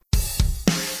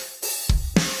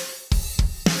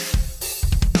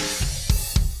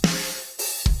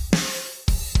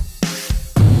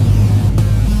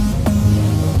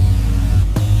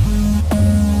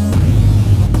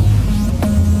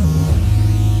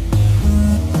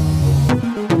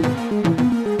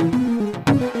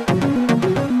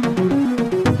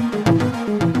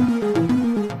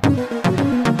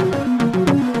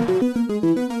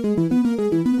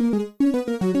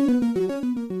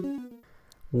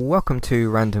Welcome to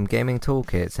Random Gaming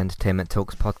Talk. It's Entertainment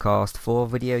Talks podcast for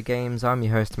video games. I'm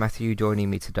your host Matthew. Joining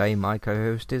me today, my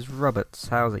co-host is Roberts.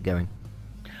 How's it going?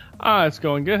 It's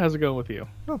going good. How's it going with you?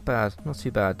 Not bad, not too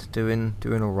bad. Doing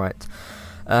all right.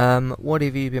 What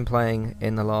have you been playing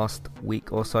in the last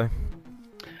week or so?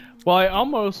 Well, I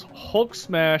almost Hulk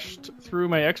smashed through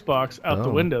my Xbox out the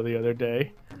window the other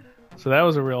day, so that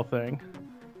was a real thing.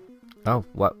 Oh,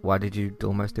 why did you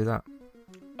almost do that?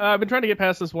 I've been trying to get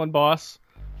past this one boss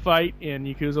fight in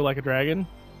Yakuza Like a Dragon,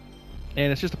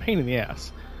 and it's just a pain in the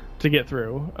ass to get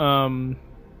through. I'm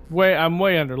way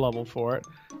under leveled for it,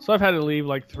 so I've had to leave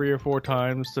like 3 or 4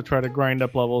 times to try to grind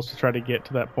up levels to try to get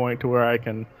to that point to where I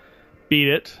can beat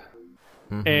it.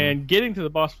 Mm-hmm. And getting to the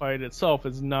boss fight itself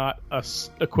is not a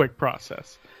quick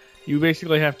process. You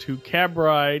basically have to cab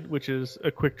ride, which is a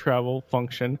quick travel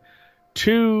function,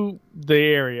 to the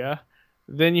area.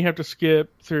 Then you have to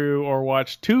skip through or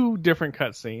watch 2 different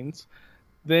cutscenes.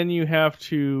 Then you have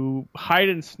to hide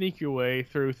and sneak your way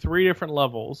through 3 different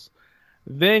levels.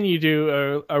 Then you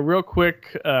do a real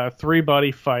quick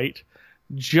 3-body fight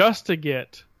just to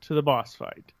get to the boss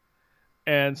fight.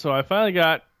 And so I finally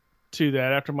got to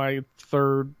that after my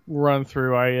 3rd run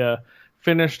through. I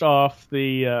finished off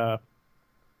the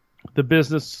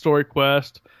business story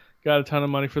quest, got a ton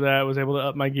of money for that, was able to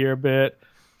up my gear a bit,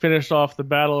 finished off the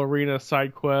battle arena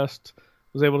side quest,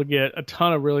 was able to get a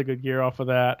ton of really good gear off of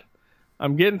that.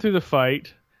 I'm getting through the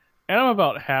fight, and I'm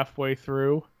about halfway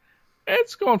through.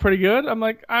 It's going pretty good. I'm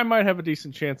like, I might have a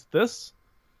decent chance at this.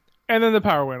 And then the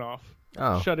power went off,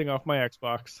 shutting off my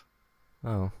Xbox.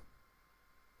 Oh.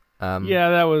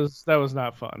 Yeah, that was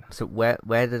not fun. So where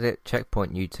did it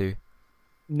checkpoint you to?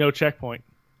 No checkpoint.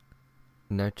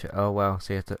 Oh, wow.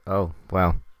 So you have to... Oh, wow.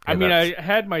 Yeah, I mean, I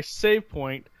had my save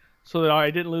point so that I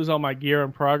didn't lose all my gear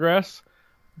and progress,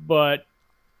 but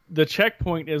the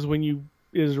checkpoint is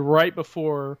right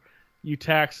before you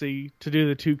taxi to do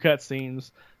the 2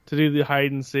 cutscenes, to do the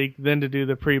hide and seek, then to do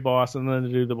the pre-boss, and then to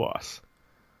do the boss.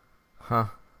 Huh.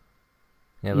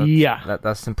 Yeah.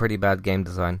 That's some pretty bad game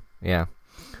design. Yeah.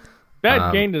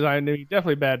 Bad game design,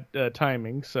 definitely bad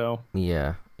timing, so...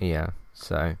 Yeah.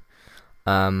 So,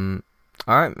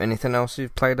 alright, anything else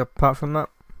you've played apart from that?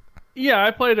 Yeah,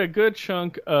 I played a good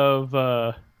chunk of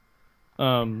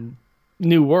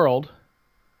New World.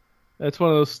 That's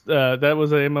one of those. That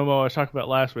was a MMO I was talking about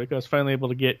last week. I was finally able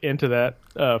to get into that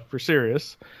for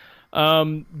serious.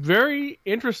 Very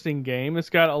interesting game.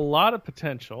 It's got a lot of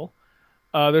potential.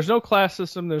 There's no class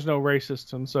system. There's no race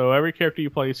system. So every character you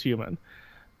play is human.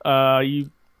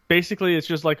 It's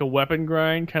just like a weapon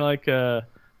grind, kind of like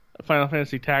Final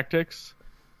Fantasy Tactics.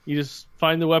 You just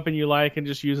find the weapon you like and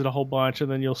just use it a whole bunch,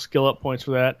 and then you'll skill up points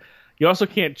for that. You also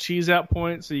can't cheese out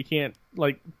points, so you can't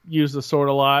use the sword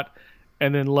a lot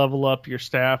and then level up your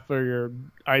staff or your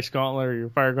ice gauntlet or your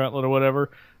fire gauntlet or whatever.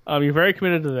 You're very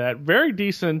committed to that. Very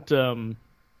decent crafting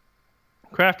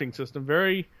system.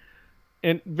 Very,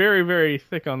 very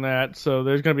thick on that. So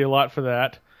there's going to be a lot for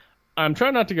that. I'm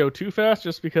trying not to go too fast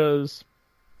just because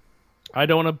I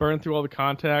don't want to burn through all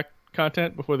the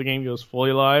content before the game goes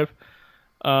fully live.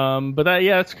 But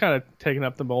that's kind of taking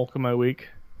up the bulk of my week.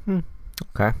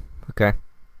 Okay.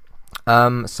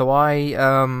 So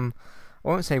I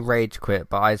won't say rage quit,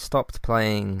 but I stopped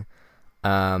playing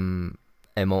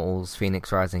Immortals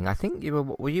Phoenix Rising. I think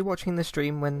were you watching the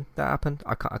stream when that happened?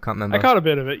 I can't remember. I caught a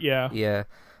bit of it, yeah. Yeah.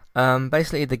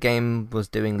 Basically the game was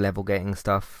doing level gating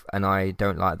stuff, and I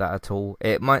don't like that at all.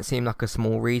 It might seem like a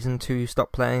small reason to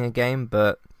stop playing a game,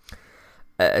 but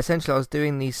essentially I was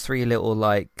doing these 3 little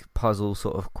puzzle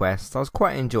sort of quests. I was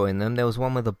quite enjoying them. There was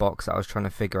one with a box that I was trying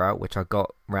to figure out, which I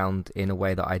got round in a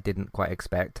way that I didn't quite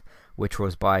expect, which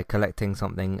was by collecting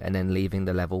something and then leaving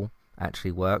the level.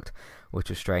 Actually worked, which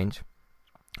was strange.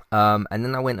 And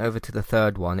then I went over to the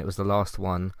 3rd one. It was the last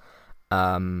one.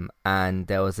 And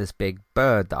there was this big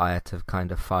bird that I had to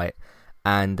kind of fight.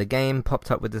 And the game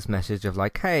popped up with this message of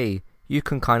hey, you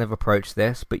can kind of approach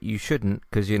this, but you shouldn't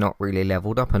because you're not really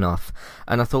leveled up enough.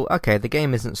 And I thought, okay, the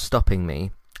game isn't stopping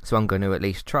me, so I'm going to at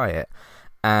least try it.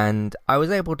 And I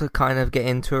was able to kind of get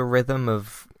into a rhythm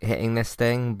of hitting this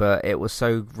thing, but it was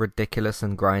so ridiculous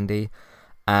and grindy.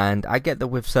 And I get that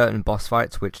with certain boss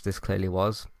fights, which this clearly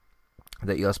was,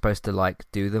 that you're supposed to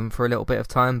do them for a little bit of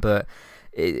time, but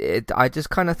I just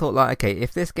kind of thought okay,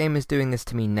 if this game is doing this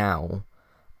to me now,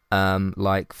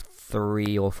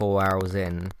 3 or 4 hours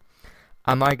in,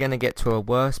 am I going to get to a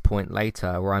worse point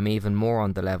later where I'm even more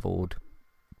underleveled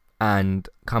and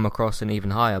come across an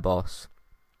even higher boss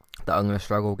that I'm going to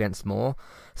struggle against more?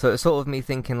 So it's sort of me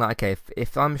thinking okay,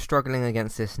 if I'm struggling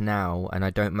against this now and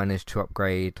I don't manage to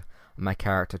upgrade my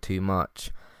character too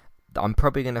much, I'm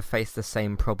probably going to face the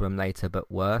same problem later,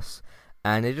 but worse.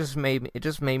 And it just made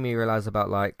me realize about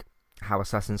like how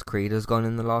Assassin's Creed has gone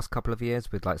in the last couple of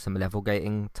years with like some level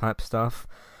gating type stuff.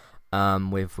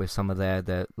 With some of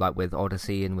their like with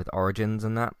Odyssey and with Origins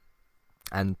and that,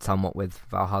 and somewhat with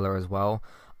Valhalla as well.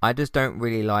 I just don't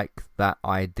really like that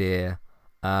idea.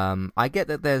 I get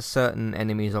that there's certain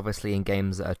enemies obviously in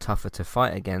games that are tougher to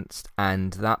fight against,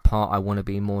 and that part I want to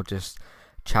be more just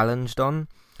challenged on.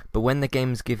 But when the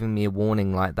game's giving me a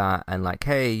warning like that, and like,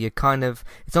 hey,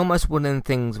 it's almost one of the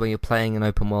things where you're playing an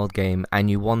open world game and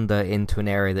you wander into an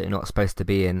area that you're not supposed to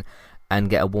be in, and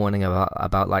get a warning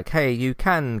about like, hey, you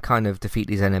can kind of defeat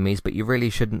these enemies, but you really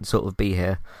shouldn't sort of be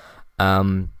here.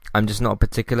 I'm just not a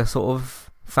particular sort of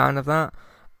fan of that.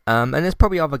 And there's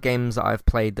probably other games that I've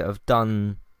played that have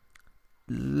done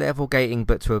level gating,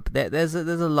 but there's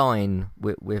a line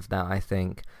with that, I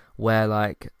think, where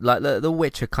like the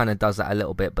Witcher kind of does that a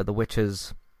little bit, but The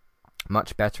Witcher's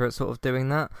much better at sort of doing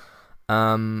that.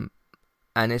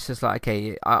 And it's just like,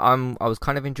 okay, I was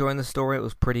kind of enjoying the story. It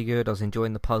was pretty good. I was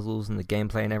enjoying the puzzles and the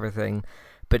gameplay and everything.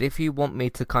 But if you want me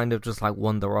to kind of just like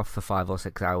wander off for 5 or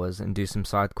 6 hours and do some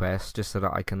side quests just so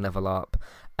that I can level up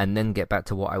and then get back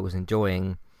to what I was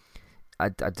enjoying, I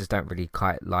just don't really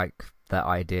quite like that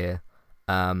idea.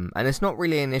 And it's not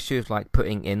really an issue of like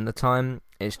putting in the time.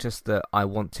 It's just that I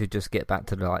want to just get back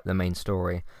to the main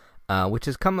story, which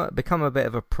has become a bit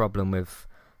of a problem with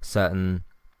certain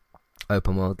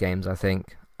open world games, I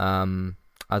think. I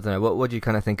don't know. What do you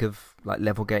kind of think of like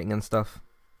level gating and stuff?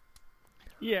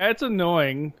 Yeah, it's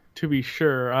annoying to be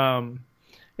sure.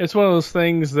 It's one of those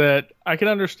things that I can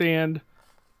understand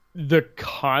the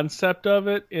concept of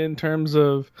it in terms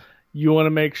of you want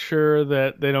to make sure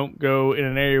that they don't go in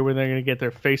an area where they're going to get their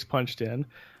face punched in.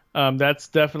 That's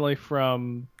definitely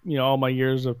from all my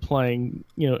years of playing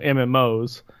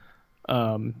MMOs.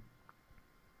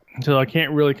 So I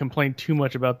can't really complain too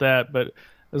much about that. But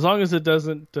as long as it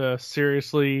doesn't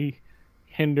seriously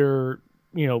hinder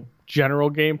general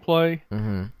gameplay,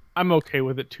 I'm okay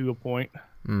with it to a point.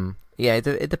 Yeah,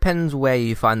 it depends where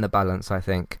you find the balance, I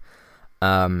think.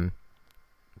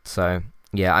 So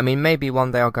yeah, I mean, maybe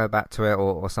one day I'll go back to it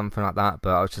or something like that.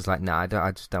 But I was just like, nah,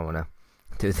 I just don't want to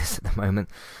do this at the moment.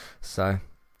 So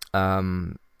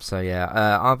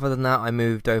yeah. Other than that, I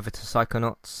moved over to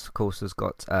Psychonauts. Of course, has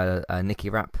got Nikki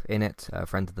Rapp in it, a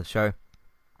friend of the show,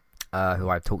 who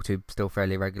I talk to still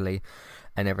fairly regularly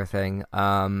and everything.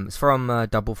 It's from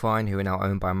Double Fine, who are now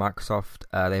owned by Microsoft.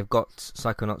 They've got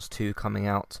Psychonauts 2 coming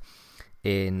out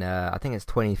in I think it's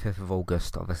 25th of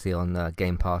August, obviously on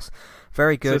Game Pass.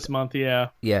 Very good. This month, yeah.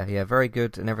 Yeah, very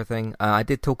good and everything. I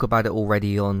did talk about it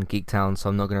already on Geektown, so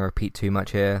I'm not going to repeat too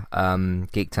much here.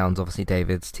 Geektown's obviously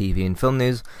David's TV and film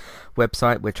news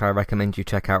website, which I recommend you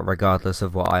check out regardless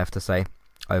of what I have to say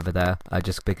over there,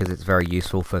 just because it's very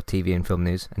useful for TV and film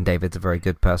news, and David's a very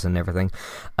good person and everything.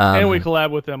 And we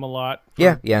collab with them a lot.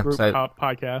 Yeah. Group so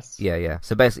podcasts. Yeah.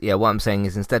 So basically, what I'm saying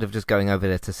is, instead of just going over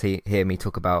there to hear me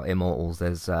talk about Immortals,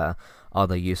 there's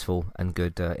other useful and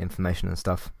good information and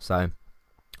stuff. So,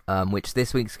 which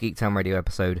this week's Geektown Radio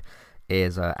episode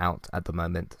is out at the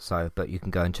moment. So, but you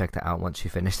can go and check that out once you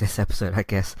finish this episode, I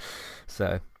guess.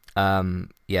 So,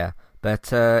 yeah.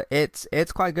 But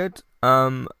it's quite good.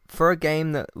 For a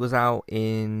game that was out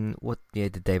in, what year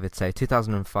did David say?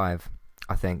 2005,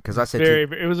 I think. Because I said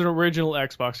it was an original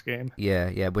Xbox game.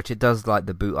 Yeah, which it does like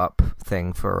the boot up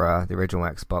thing for the original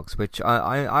Xbox, which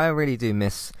I really do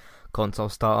miss console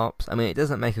startups. I mean, it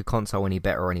doesn't make a console any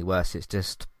better or any worse. It's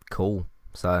just cool.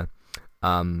 So,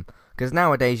 because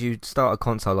nowadays you start a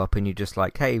console up and you just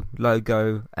like, hey,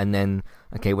 logo, and then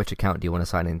okay, which account do you want to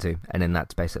sign into, and then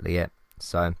that's basically it.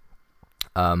 So,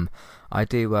 I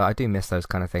do miss those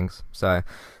kind of things. So,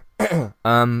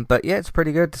 but yeah, it's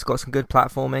pretty good. It's got some good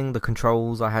platforming. The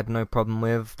controls I had no problem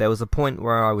with. There was a point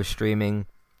where I was streaming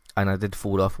and I did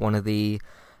fall off one of the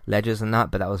ledges and that,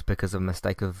 but that was because of a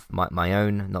mistake of my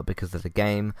own, not because of the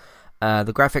game.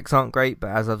 The graphics aren't great, but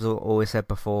as I've always said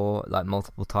before, like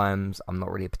multiple times, I'm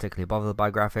not really particularly bothered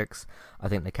by graphics. I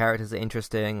think the characters are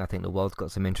interesting. I think the world's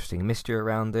got some interesting mystery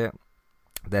around it.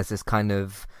 There's this kind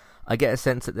of, I get a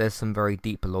sense that there's some very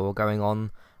deep lore going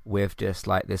on with just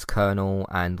like this colonel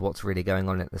and what's really going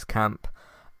on at this camp.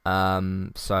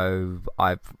 So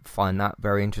I find that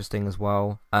very interesting as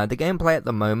well. The gameplay at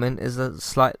the moment is a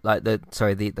slight, like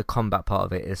the combat part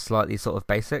of it is slightly sort of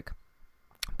basic,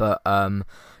 but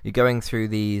you're going through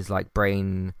these like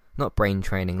not brain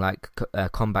training, like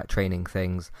combat training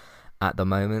things at the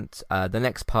moment. The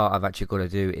next part I've actually got to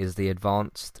do is the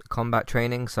advanced combat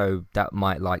training, so that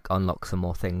might like unlock some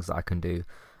more things that I can do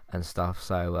and stuff.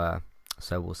 So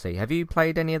we'll see. Have you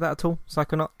played any of that at all,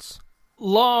 Psychonauts?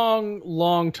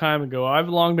 long time ago, I've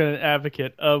long been an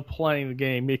advocate of playing the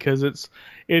game because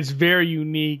it's very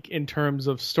unique in terms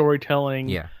of storytelling,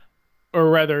 Yeah. or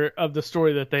rather of the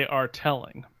story that they are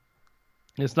telling.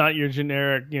 It's not your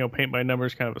generic, paint by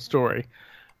numbers kind of a story.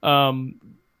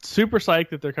 Super psyched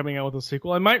that they're coming out with a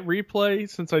sequel. I might replay,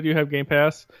 since I do have Game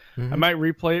Pass. I might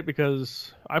replay it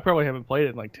because I probably haven't played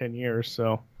it in like 10 years.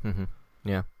 So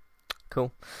Yeah.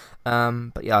 Cool.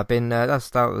 But yeah, I've been that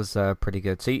was pretty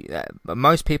good. So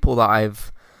most people that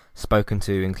I've spoken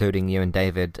to, including you and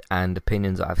David, and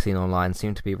opinions that I've seen online,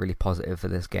 seem to be really positive for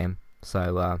this game.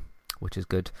 So which is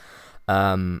good.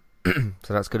 So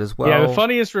that's good as well. Yeah, the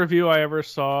funniest review I ever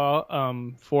saw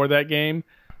for that game,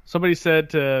 somebody said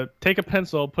to take a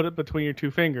pencil, put it between your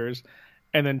two fingers,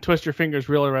 and then twist your fingers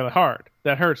really, really hard.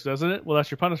 That hurts, doesn't it? Well,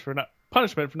 that's your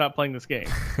punishment for not playing this game.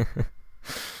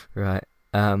 Right.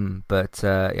 But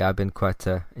yeah, I've been quite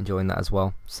enjoying that as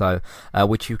well. So,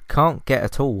 which you can't get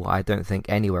at all, I don't think,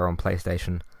 anywhere on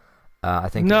PlayStation. I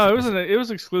think no, it was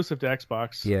exclusive to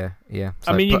Xbox. Yeah.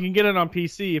 So, I mean, you can get it on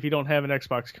PC if you don't have an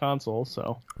Xbox console.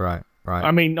 So right. I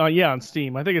mean, yeah, on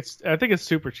Steam. I think it's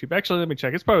super cheap. Actually, let me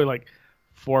check. It's probably like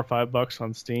 $4 or $5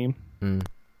 on Steam.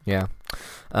 Yeah.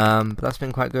 But that's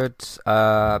been quite good.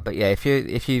 But yeah, if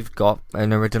you've got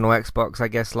an original Xbox, I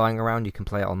guess, lying around, you can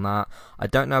play it on that. I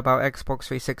don't know about Xbox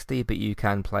 360, but you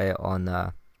can play it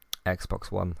on Xbox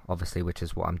One, obviously, which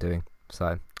is what I'm doing.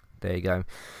 So there you go.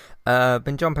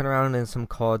 Been jumping around in some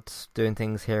CODs, doing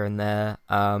things here and there.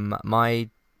 My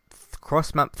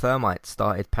cross-map Thermite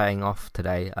started paying off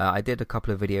today. I did a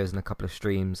couple of videos and a couple of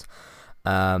streams,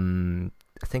 I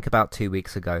think about 2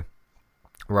 weeks ago,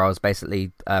 where I was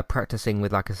basically practicing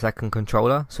with like a second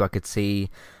controller, so I could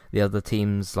see the other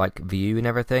team's like view and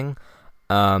everything.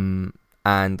 And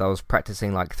I was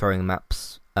practicing like throwing the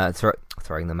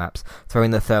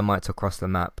thermites across the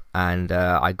map, and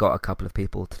I got a couple of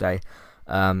people today.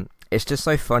 It's just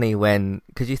so funny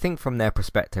because you think from their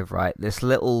perspective, right? This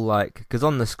little because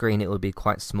on the screen it would be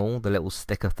quite small, the little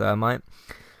stick of thermite.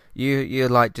 You're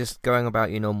like just going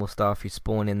about your normal stuff. You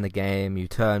spawn in the game, you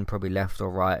turn probably left or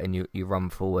right, and you run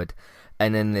forward,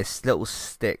 and then this little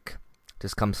stick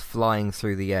just comes flying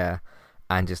through the air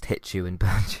and just hits you and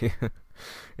burns you.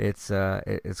 It's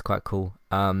quite cool.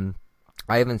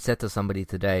 I even said to somebody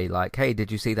today, like, hey,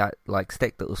 did you see that like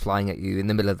stick that was flying at you in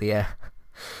the middle of the air?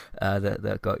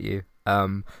 That got you.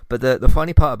 But the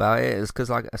funny part about it is because,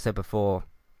 like I said before,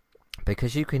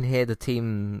 because you can hear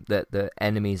the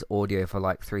enemy's audio for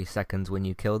like 3 seconds when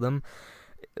you kill them.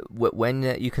 When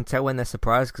you can tell when they're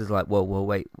surprised, because like, whoa,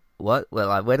 wait, what? Well,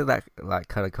 like, where did that like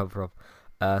kind of come from?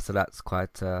 So that's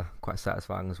quite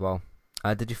satisfying as well.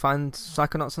 Did you find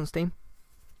Psychonauts on Steam?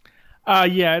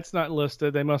 Yeah, it's not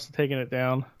listed. They must have taken it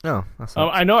down. Oh, that's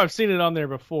I know I've seen it on there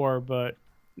before, but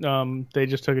they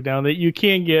just took it down. That you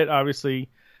can get obviously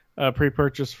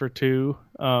pre-purchase for 2,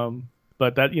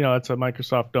 but that it's a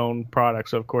Microsoft-owned product,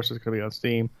 so of course it's going to be on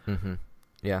Steam. Mm-hmm.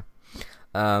 Yeah,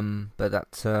 but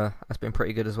that's been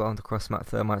pretty good as well. The cross-map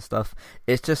Thermite stuff.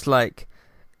 It's just like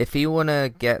if you want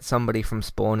to get somebody from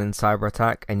spawn in Cyber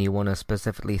Attack and you want to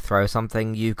specifically throw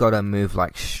something, you've got to move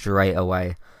like straight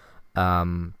away.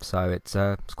 So it's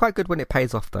quite good when it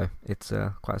pays off though. It's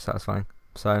quite satisfying.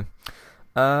 So,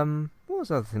 what was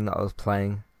the other thing that I was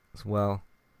playing as well?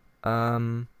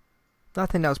 I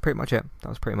think that was pretty much it.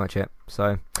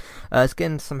 So, let's get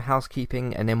into some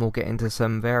housekeeping, and then we'll get into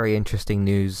some very interesting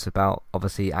news about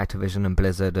obviously Activision and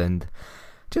Blizzard and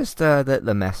just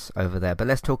the mess over there. But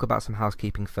let's talk about some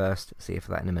housekeeping first. See you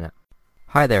for that in a minute.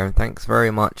 Hi there, and thanks very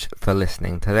much for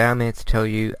listening. Today I'm here to tell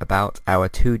you about our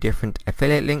 2 different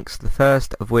affiliate links. The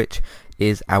first of which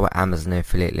is our Amazon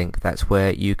affiliate link. That's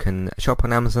where you can shop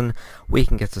on Amazon. We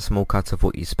can get a small cut of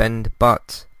what you spend,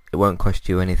 but it won't cost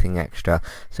you anything extra.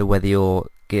 So whether you're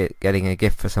getting a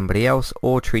gift for somebody else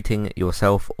or treating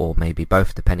yourself, or maybe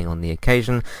both depending on the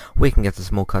occasion, we can get a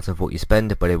small cut of what you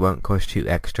spend, but it won't cost you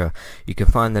extra. You can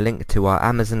find the link to our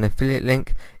Amazon affiliate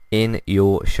link in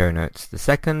your show notes. The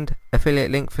second affiliate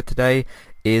link for today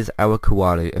is our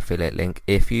Kualu affiliate link.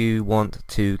 If you want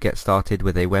to get started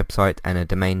with a website and a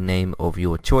domain name of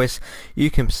your choice, you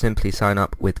can simply sign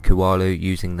up with Kualu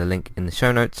using the link in the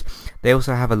show notes. They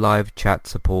also have a live chat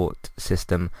support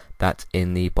system that's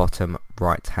in the bottom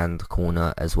right hand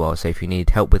corner as well. So if you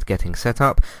need help with getting set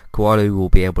up, Kualu will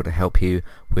be able to help you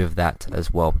with that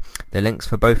as well. The links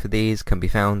for both of these can be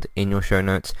found in your show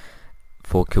notes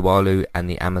for Kualu and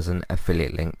the Amazon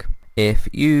affiliate link. If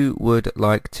you would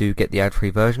like to get the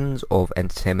ad-free versions of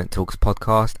Entertainment Talks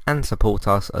podcast and support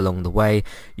us along the way,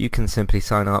 you can simply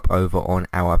sign up over on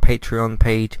our Patreon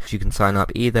page. You can sign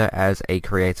up either as a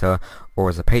creator or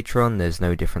as a Patreon. There's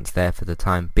no difference there for the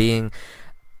time being,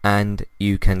 and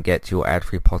you can get your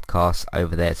ad-free podcasts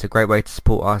over there. It's a great way to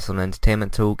support us on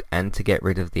Entertainment Talk and to get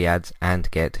rid of the ads and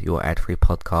get your ad-free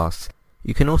podcasts.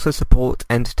 You can also support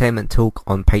Entertainment Talk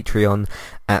on Patreon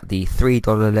at the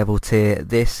 $3 level tier.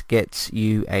 This gets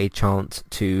you a chance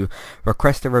to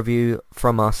request a review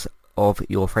from us of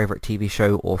your favourite TV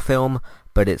show or film,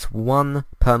 but it's one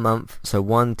per month, so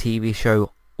one TV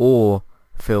show or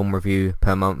film review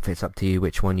per month. It's up to you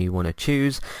which one you want to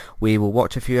choose. We will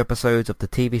watch a few episodes of the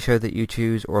TV show that you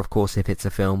choose, or of course if it's a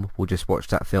film, we'll just watch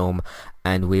that film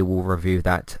and we will review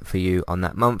that for you on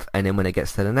that month. And then when it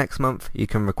gets to the next month, you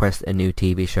can request a new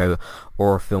TV show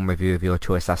or a film review of your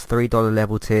choice. That's $3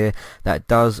 level tier. That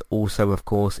does also of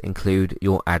course include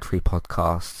your ad-free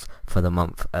podcasts for the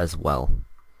month as well.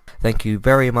 Thank you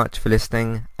very much for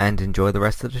listening and enjoy the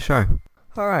rest of the show.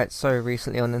 Alright, so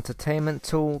recently on Entertainment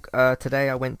Talk, today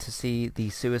I went to see The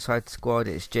Suicide Squad.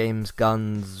 It's James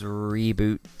Gunn's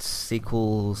reboot,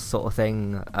 sequel sort of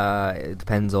thing. It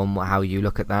depends on how you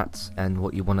look at that and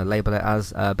what you want to label it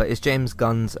as. But it's James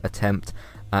Gunn's attempt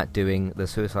at doing The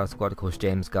Suicide Squad. Of course,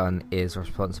 James Gunn is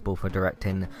responsible for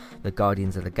directing the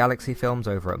Guardians of the Galaxy films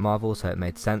over at Marvel, so it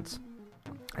made sense.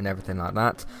 And everything like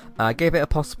that. I gave it a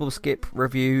possible skip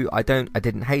review. I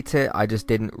didn't hate it. I just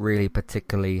didn't really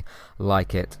particularly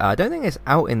like it. I don't think it's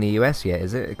out in the US yet,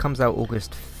 is it? It comes out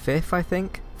August 5th, I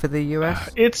think, for the US.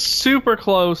 It's super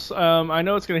close. I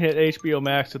know it's going to hit HBO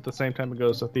Max at the same time it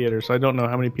goes to theaters, so I don't know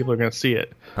how many people are going to see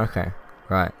it. Okay,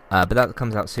 right. But that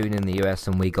comes out soon in the US,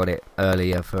 and we got it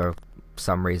earlier for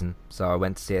some reason, so I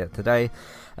went to see it today.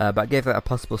 But I gave it a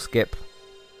possible skip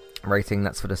rating.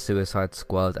 That's for The Suicide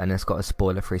Squad, and it's got a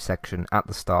spoiler-free section at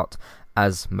the start,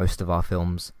 as most of our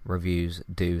films reviews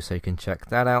do, so you can check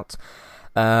that out.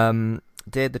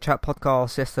 Did the chat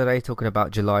podcast yesterday talking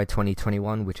about July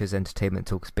 2021, which is Entertainment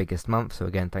Talk's biggest month, so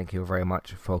again thank you very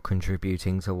much for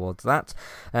contributing towards that.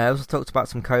 I also talked about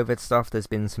some COVID stuff. There's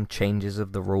been some changes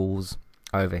of the rules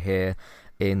over here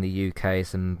in the UK,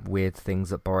 some weird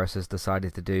things that Boris has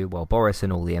decided to do. Well, Boris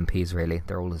and all the MPs really,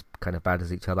 they're all as kind of bad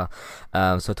as each other.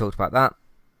 So I talked about that,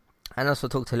 and also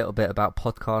talked a little bit about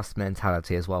podcast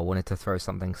mentality as well. Wanted to throw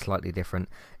something slightly different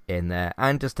in there,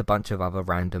 and just a bunch of other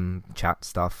random chat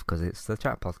stuff because it's the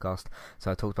chat podcast.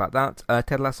 So I talked about that.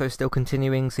 Ted Lasso still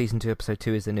continuing. Season 2 episode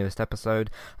 2 is the newest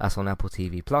episode. That's on Apple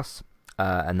TV Plus.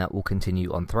 And that will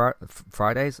continue on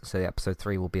Fridays, so the episode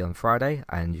 3 will be on Friday,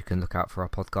 and you can look out for our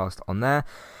podcast on there.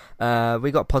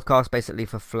 We got podcasts basically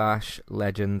for Flash,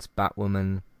 Legends,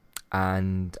 Batwoman,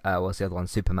 and what's the other one?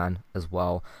 Superman as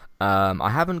well. I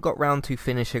haven't got round to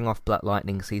finishing off Black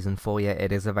Lightning Season 4 yet.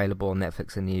 It is available on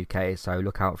Netflix in the UK, so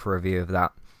look out for a review of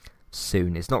that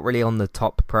soon. It's not really on the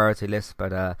top priority list,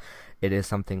 but it is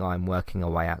something I'm working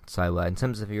away at. So in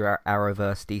terms of your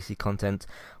Arrowverse DC content,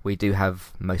 we do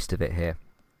have most of it here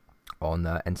on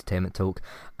Entertainment Talk.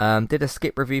 Did a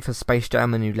skip review for Space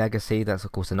Jam: A New Legacy. That's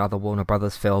of course another Warner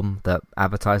Brothers film that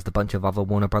advertised a bunch of other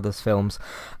Warner Brothers films.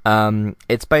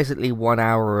 It's basically 1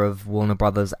 hour of Warner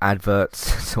Brothers adverts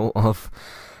sort of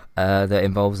that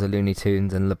involves the Looney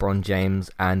Tunes and LeBron James,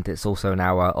 and it's also an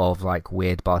hour of like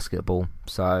weird basketball.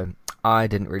 So I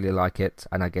didn't really like it,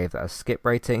 and I gave that a skip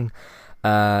rating.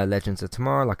 Legends of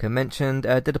Tomorrow, like I mentioned,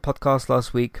 did a podcast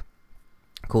last week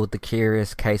called The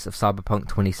Curious Case of Cyberpunk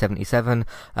 2077.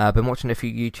 I've been watching a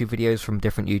few YouTube videos from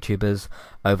different YouTubers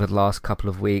over the last couple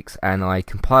of weeks, and I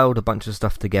compiled a bunch of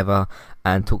stuff together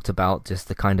and talked about just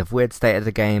the kind of weird state of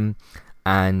the game.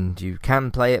 And you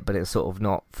can play it, but it's sort of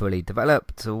not fully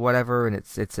developed or whatever, and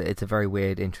it's a very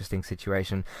weird, interesting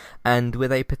situation, and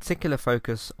with a particular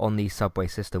focus on the subway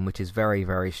system, which is very,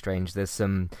 very strange. There's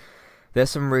some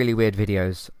really weird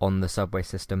videos on the subway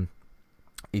system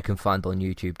you can find on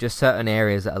YouTube. Just certain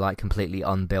areas that are like completely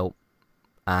unbuilt,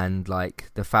 and like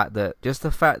the fact that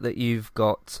you've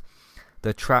got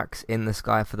the tracks in the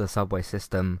sky for the subway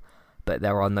system, but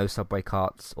there are no subway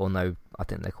carts, or no, I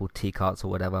think they're called T-carts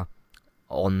or whatever,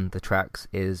 on the tracks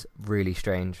is really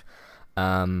strange.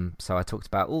 So I talked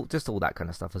about all that kind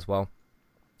of stuff as well.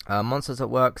 Monsters at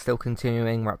Work still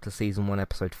continuing. We're up to season 1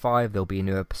 episode 5. There'll be a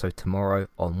new episode tomorrow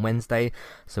on Wednesday,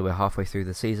 so we're halfway through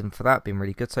the season for that. Been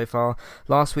really good so far.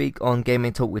 Last week on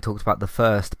Gaming Talk we talked about the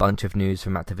first bunch of news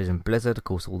from Activision Blizzard, of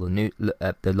course all the new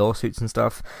the lawsuits and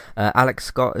stuff. Alex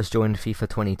Scott has joined FIFA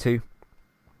 22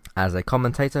 as a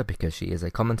commentator, because she is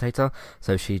a commentator,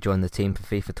 so she joined the team for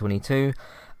FIFA 22.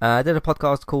 I did a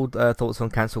podcast called Thoughts on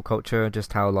Cancel Culture,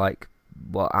 just how like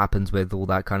what happens with all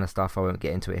that kind of stuff. I won't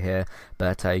get into it here,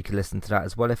 but you can listen to that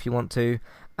as well if you want to.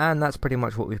 And that's pretty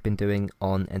much what we've been doing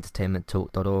on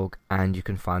entertainmenttalk.org, and you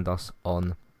can find us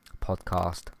on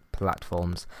podcast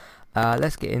platforms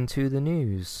Let's get into the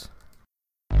news.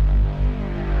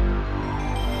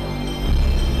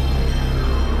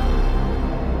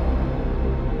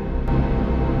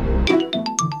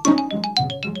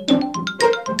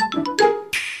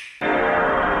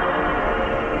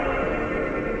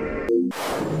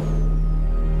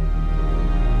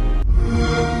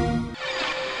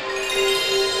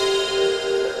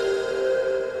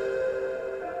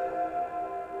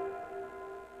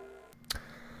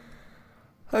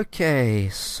 Okay,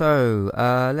 so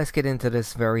let's get into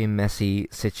this very messy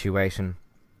situation.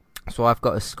 So I've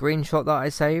got a screenshot that I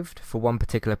saved for one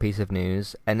particular piece of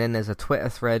news, and then there's a Twitter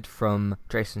thread from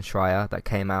Jason Schreier that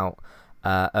came out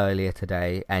earlier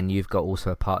today, and you've got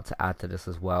also a part to add to this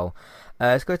as well.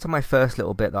 Let's go to my first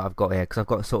little bit that I've got here, because I've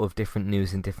got sort of different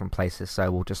news in different places,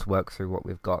 so we'll just work through what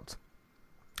we've got.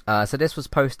 So this was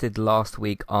posted last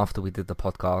week after we did the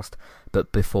podcast,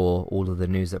 but before all of the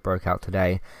news that broke out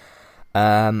today.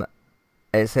 So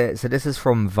this is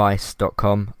from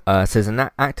Vice.com. It says an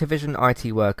Activision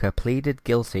IT worker pleaded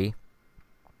guilty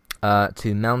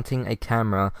to mounting a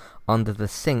camera under the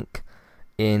sink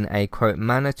in a, quote,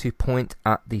 manner to point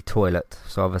at the toilet.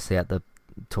 So obviously at the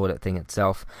toilet thing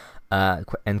itself.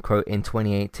 End quote, in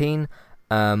 2018.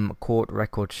 Court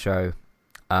records show.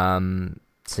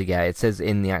 So yeah, it says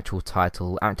in the actual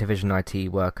title, Activision IT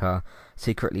worker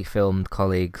secretly filmed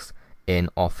colleagues in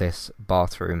office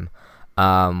bathroom.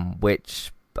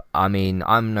 Which, I mean,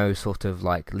 I'm no sort of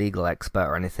like legal expert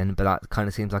or anything, but that kind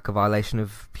of seems like a violation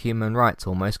of human rights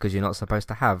almost, because you're not supposed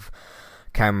to have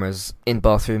cameras in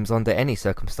bathrooms under any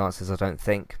circumstances, I don't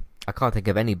think. I can't think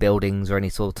of any buildings or any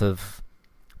sort of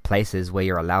places where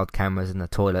you're allowed cameras in the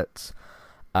toilets.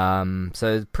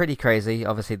 So pretty crazy.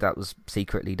 Obviously that was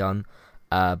secretly done,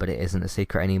 but it isn't a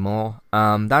secret anymore.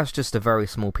 That's just a very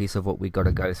small piece of what we got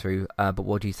to go through. But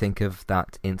what do you think of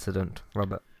that incident,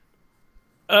 Robert?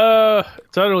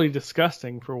 It's utterly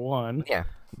disgusting for one. Yeah.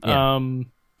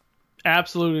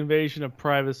 Absolute invasion of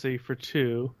privacy for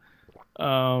two.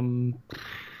 Don't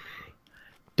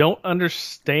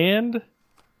understand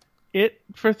it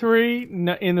for three,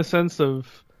 in the sense of,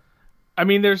 I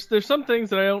mean, there's some things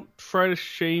that I don't try to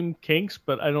shame kinks,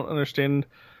 but I don't understand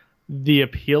the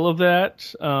appeal of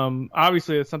that.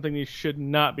 Obviously, it's something you should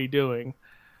not be doing,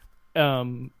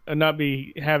 and not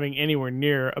be having anywhere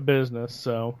near a business.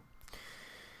 So.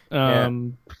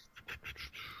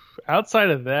 Outside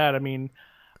of that, I mean,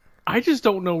 I just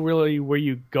don't know really where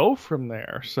you go from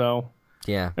there. So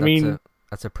yeah,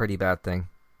 that's a pretty bad thing.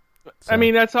 So. I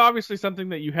mean, that's obviously something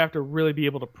that you have to really be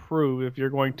able to prove if you're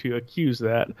going to accuse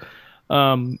that.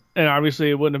 And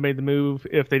obviously, it wouldn't have made the move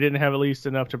if they didn't have at least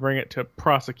enough to bring it to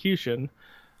prosecution,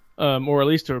 or at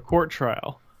least to a court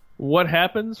trial. What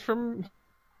happens from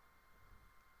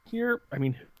here? I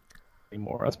mean,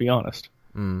 anymore. Let's be honest.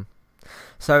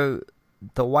 So,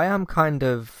 the way I'm kind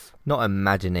of, not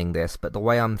imagining this, but the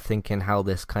way I'm thinking how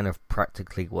this kind of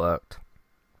practically worked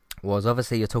was,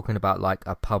 obviously you're talking about like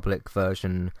a public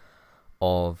version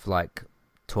of like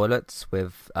toilets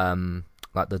with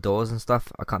like the doors and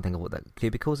stuff. I can't think of what that,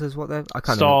 cubicles is what they're, I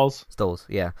can't Stalls. Stalls,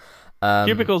 yeah.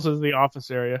 Cubicles is the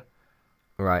office area.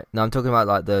 Right. No, I'm talking about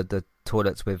like the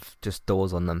toilets with just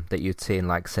doors on them that you'd see in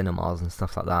like cinemas and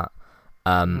stuff like that.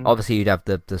 Obviously you'd have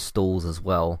the stalls as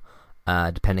well.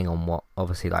 Depending on what,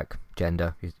 obviously, like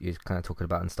gender you're kind of talking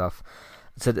about and stuff.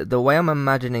 So the way I'm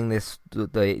imagining this,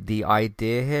 the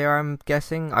idea here, I'm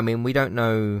guessing, I mean, we don't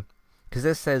know, because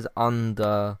this says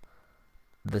under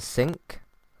the sink,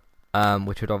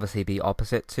 which would obviously be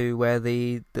opposite to where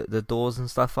the doors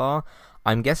and stuff are.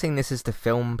 I'm guessing this is to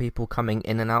film people coming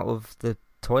in and out of the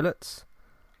toilets.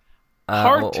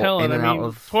 Hard telling. I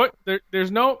mean,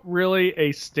 there's not really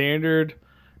a standard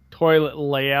toilet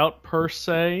layout per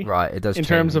se, right? It does in change.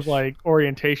 Terms of like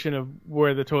orientation of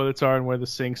where the toilets are and where the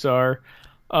sinks are.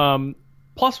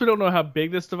 Plus, we don't know how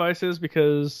big this device is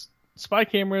because spy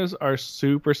cameras are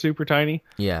super tiny.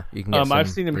 Yeah, you can get some I've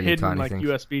seen them really hidden like things.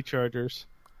 USB chargers.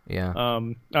 Yeah.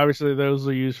 Obviously, those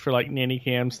are used for like nanny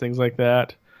cams, things like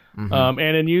that. Mm-hmm.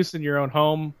 And in use in your own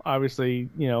home, obviously,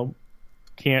 you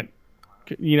can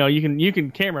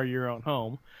camera your own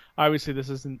home. Obviously, this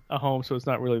isn't a home, so it's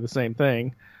not really the same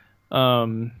thing.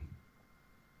 I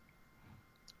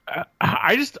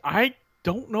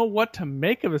don't know what to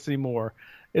make of this anymore.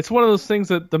 It's one of those things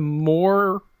that the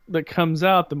more that comes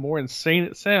out, the more insane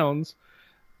it sounds,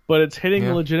 but it's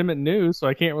hitting legitimate news, so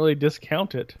I can't really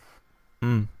discount it.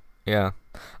 Yeah.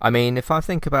 I mean, if I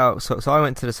think about, so I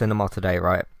went to the cinema today,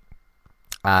 right?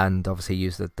 And obviously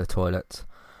used the toilets.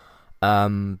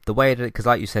 The way that, because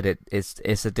like you said, it's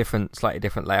a slightly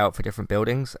different layout for different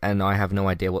buildings, and I have no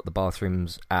idea what the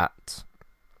bathrooms at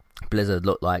Blizzard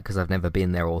look like, because I've never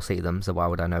been there or see them, so why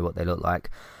would I know what they look like?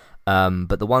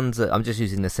 But the ones that I'm just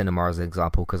using the cinema as an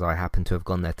example because I happen to have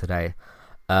gone there today.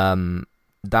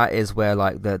 That is where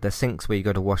like the sinks where you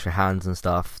go to wash your hands and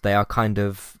stuff, they are kind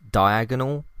of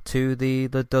diagonal to the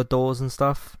doors and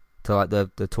stuff, to like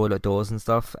the toilet doors and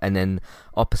stuff, and then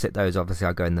opposite those, obviously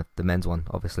I go in the men's one,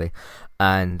 obviously,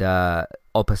 and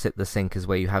opposite the sink is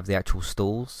where you have the actual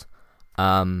stalls.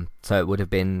 So it would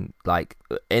have been like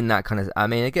in that kind of, I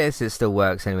mean, I guess it still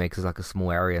works anyway because like a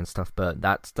small area and stuff, but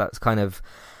that's kind of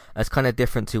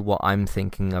different to what I'm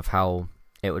thinking of how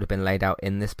it would have been laid out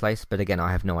in this place. But again,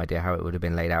 I have no idea how it would have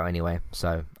been laid out anyway,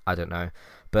 so I don't know.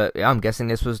 But I'm guessing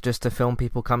this was just to film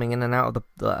people coming in and out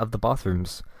of the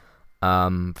bathrooms,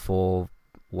 for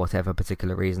whatever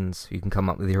particular reasons. You can come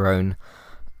up with your own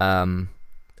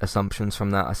assumptions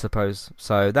from that, I suppose.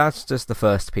 So that's just the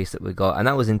first piece that we got, and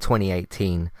that was in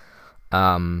 2018.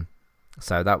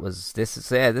 So that was this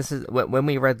is when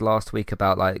we read last week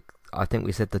about, like, I think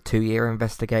we said the 2-year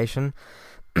investigation.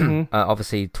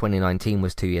 Obviously 2019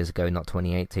 was 2 years ago, not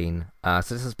 2018.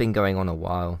 So this has been going on a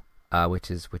while,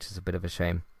 which is a bit of a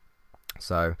shame.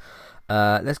 So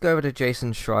let's go over to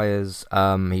Jason Schreier's.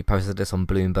 He posted this on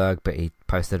Bloomberg, but he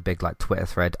posted a big like Twitter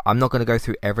thread. I'm not going to go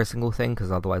through every single thing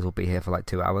because otherwise we'll be here for like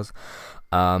 2 hours.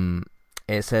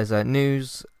 It says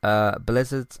news: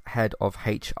 Blizzard's head of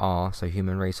HR, so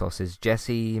human resources,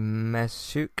 Jesse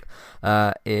Meshuk,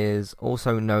 is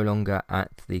also no longer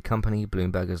at the company.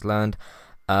 Bloomberg has learned.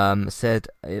 Said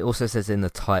it also says in the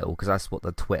title, because that's what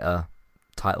the Twitter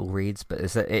title reads, but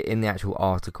it's in the actual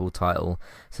article title,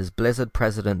 it says Blizzard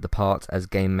president departs as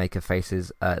game maker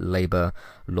faces labor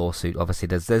lawsuit. Obviously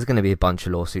there's going to be a bunch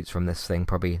of lawsuits from this thing,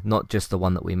 probably not just the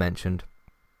one that we mentioned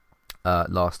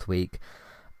last week.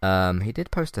 He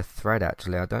did post a thread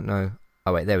actually, I don't know,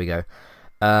 oh wait, there we go.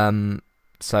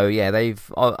 So yeah,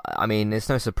 I mean, it's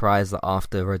no surprise that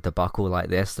after a debacle like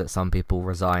this that some people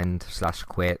resigned /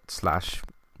 quit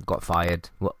 / got fired,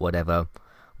 whatever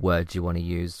words you want to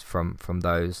use from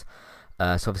those.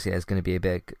 So obviously there's going to be a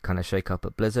big kind of shake up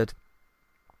at Blizzard.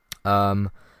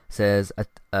 Says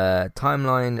a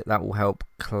timeline that will help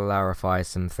clarify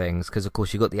some things, because of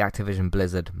course you got the Activision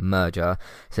Blizzard merger.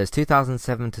 It says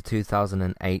 2007 to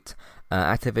 2008,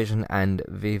 Activision and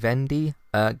Vivendi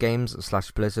Games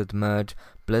 / Blizzard merge.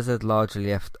 Blizzard largely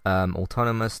left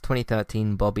autonomous.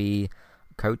 2013, Bobby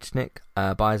Kotick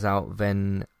buys out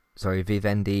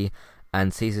Vivendi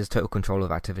and seizes total control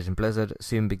of Activision Blizzard.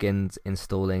 Soon begins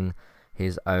installing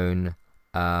his own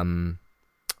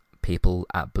people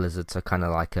at Blizzard. So kind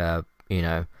of like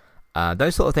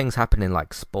those sort of things happen in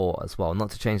like sport as well.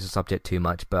 Not to change the subject too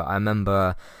much, but I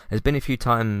remember there's been a few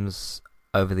times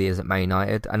over the years at Man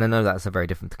United, and I know that's a very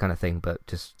different kind of thing, but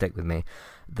just stick with me,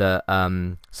 that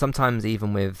sometimes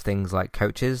even with things like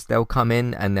coaches, they'll come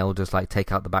in and they'll just like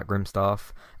take out the backroom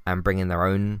staff and bring in their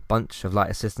own bunch of like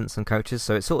assistants and coaches.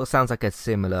 So it sort of sounds like a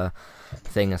similar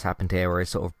thing has happened here, where he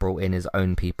sort of brought in his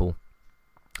own people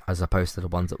as opposed to the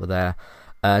ones that were there.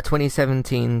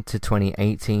 2017 to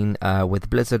 2018, with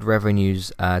Blizzard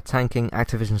revenues tanking,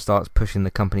 Activision starts pushing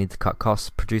the company to cut costs,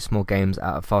 produce more games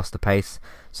at a faster pace.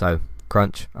 So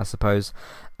crunch, I suppose.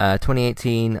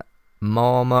 2018,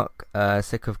 Marmok,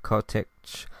 sick of Kotick,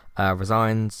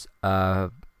 resigns.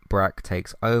 Brack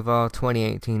takes over.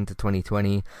 2018 to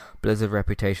 2020, Blizzard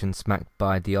reputation smacked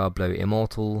by Diablo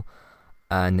Immortal,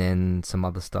 and then some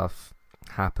other stuff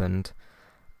happened.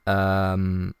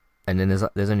 And then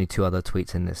there's only 2 other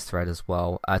tweets in this thread as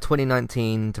well.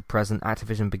 2019 to present,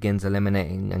 Activision begins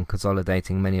eliminating and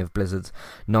consolidating many of Blizzard's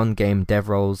non-game dev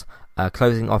roles,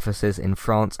 closing offices in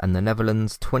France and the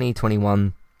Netherlands.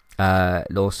 2021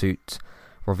 lawsuit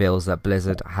reveals that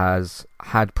Blizzard has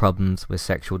had problems with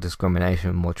sexual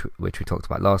discrimination, which we talked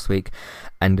about last week,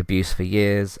 and abuse for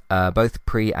years, both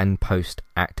pre and post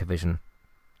Activision.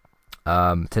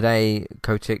 Today,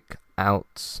 Kotick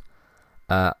outs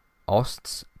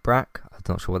osts Brack. I'm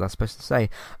not sure what that's supposed to say.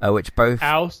 Which both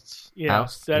ousts. Yeah,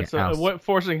 ousts? that's Yeah, ousts.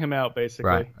 forcing him out, basically.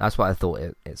 Right, that's what I thought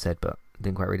it said, but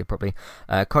didn't quite read it properly.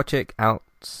 Kotick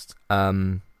outs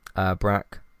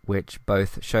Brack, which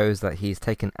both shows that he's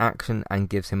taken action and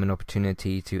gives him an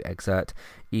opportunity to exert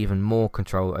even more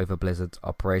control over Blizzard's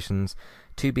operations.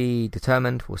 To be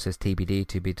determined, or says TBD,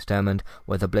 to be determined,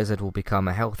 whether Blizzard will become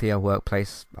a healthier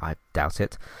workplace. I doubt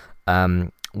it.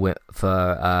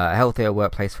 For a healthier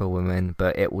workplace for women,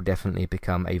 but it will definitely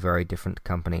become a very different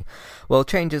company. Well,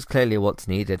 change is clearly what's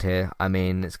needed here. I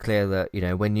mean, it's clear that,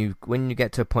 when you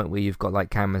get to a point where you've got like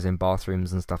cameras in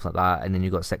bathrooms and stuff like that, and then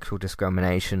you've got sexual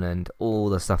discrimination and all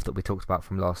the stuff that we talked about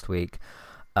from last week,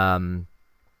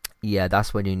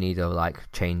 that's when you need a like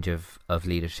change of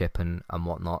leadership and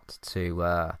whatnot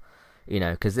to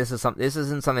because this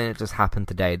isn't something that just happened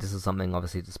today. This is something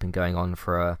obviously that's been going on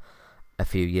for a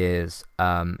few years.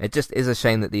 It just is a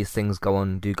shame that these things go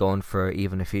on for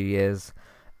even a few years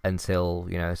until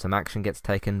some action gets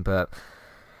taken. But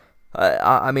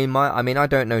I mean, I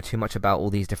don't know too much about all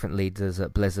these different leaders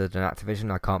at Blizzard and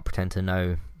Activision. I can't pretend to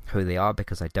know who they are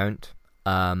because I don't.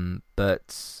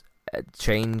 But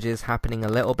change is happening a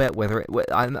little bit.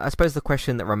 I suppose the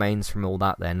question that remains from all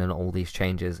that then and all these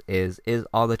changes is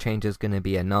are the changes going to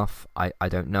be enough? I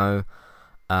don't know.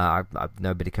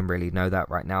 Nobody can really know that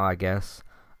right now, I guess.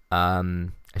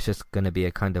 It's just going to be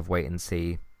a kind of wait and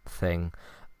see thing.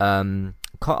 I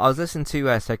was listening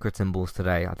to Sacred Symbols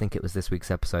today. I think it was this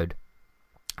week's episode,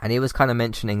 and he was kind of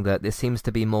mentioning that this seems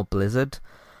to be more Blizzard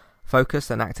focused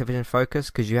than Activision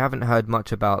focused, because you haven't heard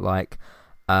much about like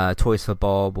Toys for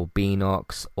Bob or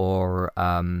Beanox or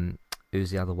who's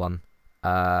the other one?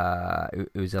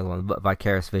 But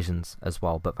Vicarious Visions as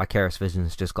well. But Vicarious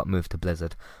Visions just got moved to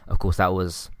Blizzard. Of course, that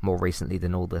was more recently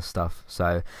than all this stuff.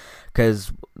 So,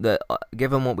 because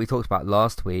given what we talked about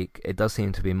last week, it does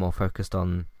seem to be more focused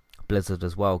on Blizzard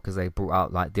as well, because they brought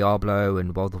out like Diablo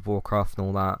and World of Warcraft and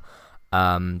all that.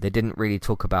 They didn't really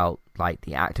talk about like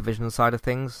the Activision side of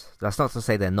things. That's not to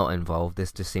say they're not involved.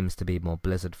 This just seems to be more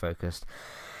Blizzard focused.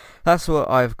 That's what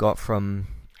I've got from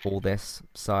all this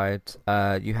side.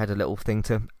 You had a little thing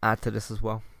to add to this as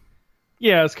well?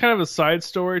 Yeah, it's kind of a side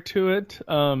story to it.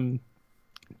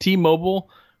 T-Mobile,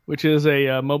 which is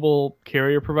a mobile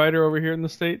carrier provider over here in the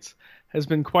States, has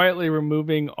been quietly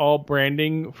removing all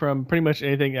branding from pretty much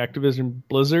anything Activision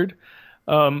Blizzard.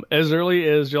 As early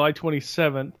as July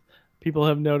 27th, people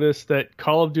have noticed that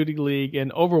Call of Duty League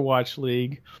and Overwatch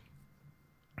League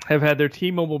have had their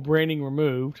T-Mobile branding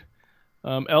removed.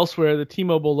 Elsewhere, the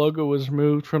T-Mobile logo was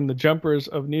removed from the jumpers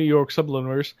of New York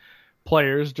Subliners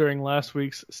players during last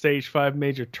week's Stage 5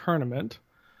 major tournament.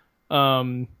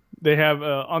 They have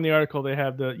on the article they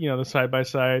have the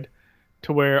side-by-side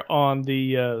to where on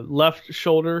the left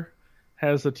shoulder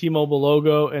has the T-Mobile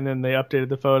logo, and then they updated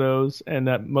the photos, and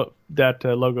that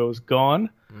logo is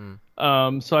gone.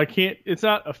 So I can't. It's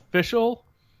not official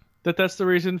that that's the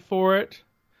reason for it,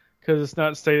 because it's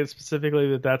not stated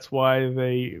specifically that that's why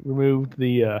they removed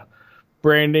the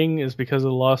branding is because of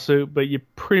the lawsuit. But you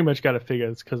pretty much got to figure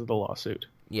it's because of the lawsuit.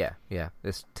 Yeah.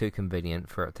 It's too convenient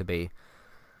for it to be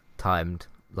timed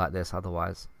like this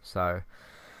otherwise. So,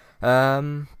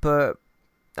 but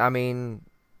I mean,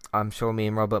 I'm sure me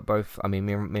and Robert both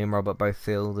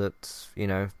feel that,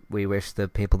 we wish the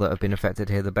people that have been affected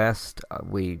here the best.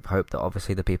 We hope that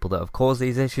obviously the people that have caused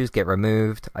these issues get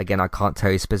removed. Again, I can't tell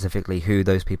you specifically who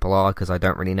those people are because I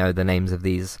don't really know the names of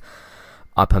these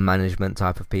upper management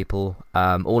type of people.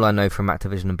 All I know from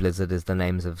Activision and Blizzard is the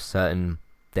names of certain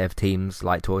dev teams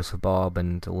like Toys for Bob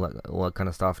and all that kind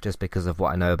of stuff, just because of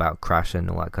what I know about Crash and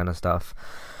all that kind of stuff.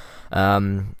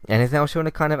 Anything else you want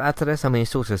to kind of add to this? I mean,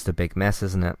 it's all just a big mess,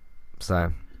 isn't it?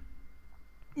 So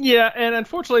yeah, and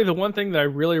unfortunately the one thing that I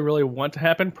really, really want to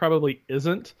happen probably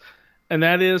isn't, and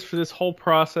that is for this whole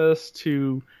process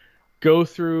to go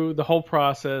through the whole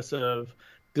process of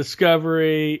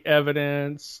discovery,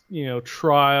 evidence,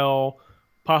 trial,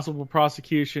 possible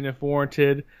prosecution if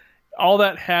warranted. All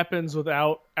that happens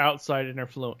without outside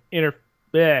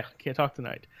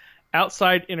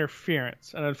outside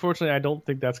interference, and unfortunately I don't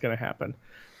think that's going to happen.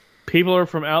 People are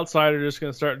from outside are just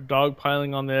going to start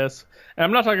dogpiling on this. And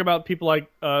I'm not talking about people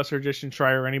like us or Justin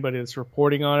Schreier or anybody that's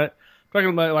reporting on it. I'm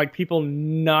talking about like people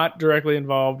not directly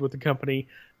involved with the company,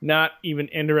 not even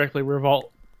indirectly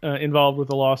involved with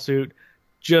the lawsuit,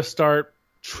 just start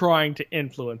trying to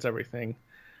influence everything.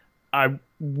 I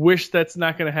wish that's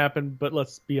not going to happen, but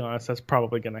let's be honest, that's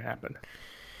probably going to happen.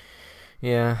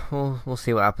 Yeah, we'll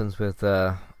see what happens with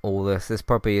all this. This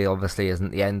probably obviously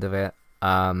isn't the end of it.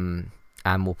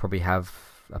 And we'll probably have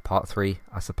a part 3,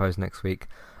 I suppose, next week.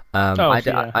 I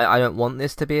don't want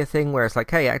this to be a thing where it's like,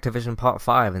 hey, Activision part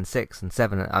 5 and 6 and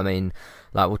 7. I mean,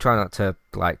 like, we'll try not to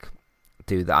like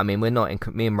do that. I mean, me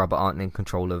and Robert aren't in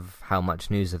control of how much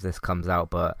news of this comes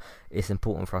out, but it's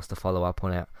important for us to follow up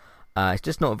on it. It's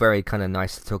just not very kind of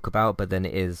nice to talk about, but then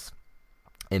it is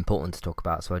important to talk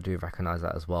about, so I do recognise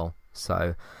that as well.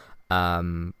 So,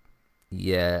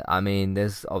 yeah, I mean,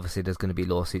 there's going to be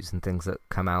lawsuits and things that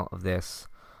come out of this,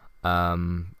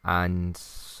 and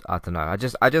I don't know.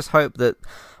 I just hope that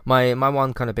my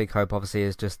one kind of big hope, obviously,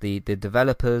 is just the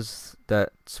developers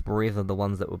that were either the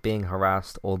ones that were being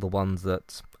harassed or the ones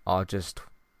that are just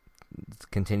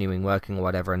continuing working or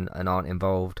whatever and aren't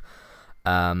involved,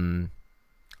 are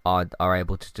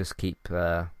able to just keep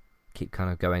keep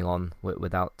kind of going on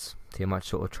without too much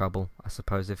sort of trouble, I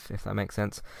suppose, if that makes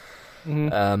sense.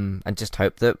 And just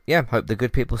hope that hope the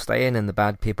good people stay in and the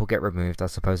bad people get removed, I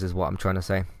suppose, is what I'm trying to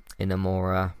say in a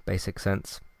more basic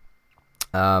sense.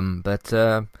 But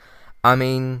I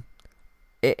mean,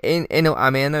 I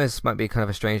know this might be kind of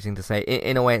a strange thing to say.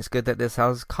 In a way, it's good that this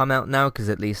has come out now, because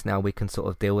at least now we can sort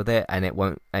of deal with it, and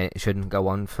it shouldn't go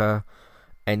on for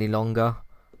any longer.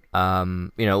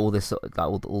 All this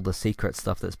all the secret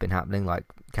stuff that's been happening, like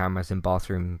cameras in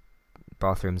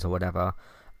bathrooms or whatever.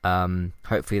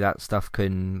 Hopefully that stuff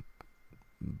can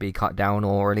be cut down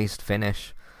or at least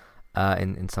finish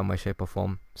in some way, shape, or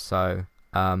form. So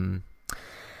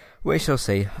we shall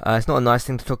see. It's not a nice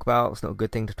thing to talk about. It's not a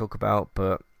good thing to talk about,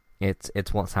 but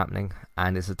it's what's happening,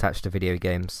 and it's attached to video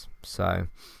games. So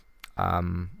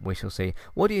we shall see.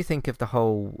 What do you think of the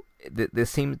whole? Do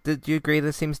you agree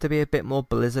there seems to be a bit more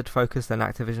Blizzard focused than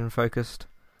Activision focused?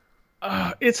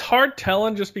 It's hard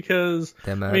telling, just because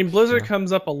Blizzard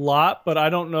comes up a lot, but I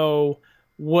don't know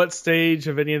what stage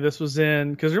of any of this was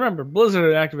in. Because remember,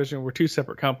 Blizzard and Activision were two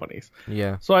separate companies.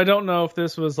 Yeah. So I don't know if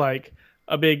this was like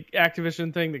a big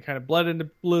Activision thing that kind of bled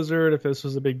into Blizzard, if this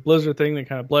was a big Blizzard thing that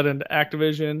kind of bled into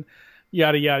Activision,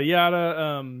 yada, yada,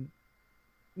 yada.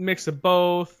 Mix of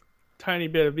both, tiny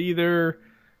bit of either,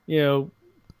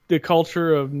 the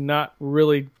culture of not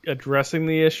really addressing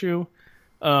the issue.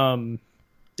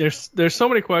 There's so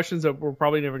many questions that we're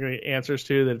probably never going to get answers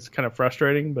to, that it's kind of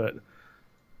frustrating, but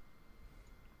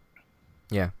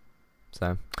yeah.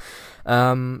 So,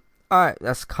 alright,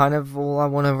 that's kind of all I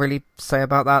want to really say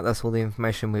about that. That's all the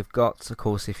information we've got. Of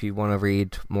course, if you want to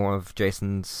read more of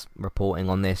Jason's reporting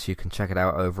on this, you can check it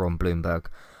out over on Bloomberg.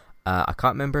 I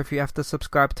can't remember if you have to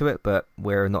subscribe to it, but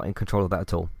we're not in control of that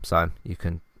at all, so you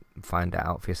can find it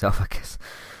out for yourself, I guess.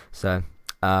 So,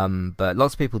 but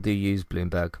lots of people do use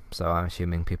Bloomberg, so I'm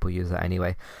assuming people use that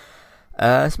anyway.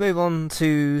 Let's move on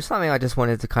to something I just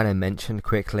wanted to kind of mention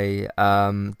quickly.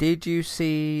 Did you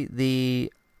see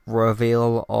the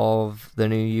reveal of the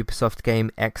new Ubisoft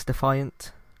game XDefiant?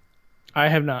 I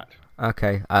have not.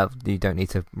 Okay, you don't need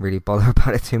to really bother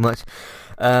about it too much.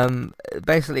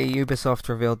 Basically, Ubisoft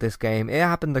revealed this game. It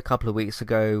happened a couple of weeks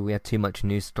ago. We had too much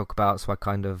news to talk about, so I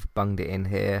kind of bunged it in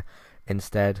here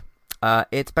instead.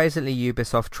 It's basically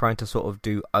Ubisoft trying to sort of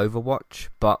do Overwatch,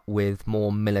 but with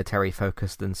more military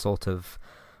focus than sort of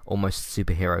almost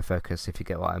superhero focus, if you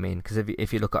get what I mean. Because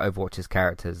if you look at Overwatch's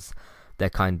characters, they're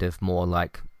kind of more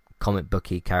like comic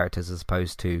booky characters as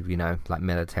opposed to, like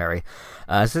military.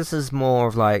 So this is more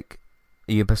of like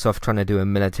Ubisoft trying to do a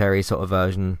military sort of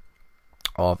version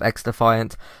of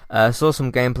XDefiant. Saw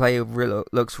some gameplay.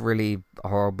 Looks really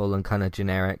horrible and kind of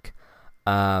generic.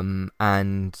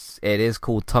 And it is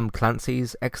called Tom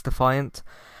Clancy's XDefiant.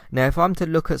 Now, if I'm to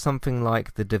look at something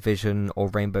like The Division or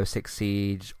Rainbow Six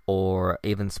Siege or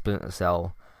even Splinter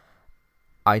Cell,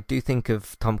 I do think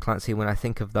of Tom Clancy when I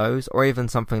think of those, or even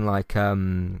something like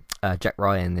Jack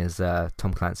Ryan is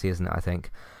Tom Clancy, isn't it? I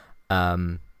think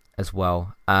as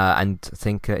well. And I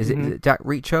think is it Jack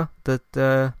Reacher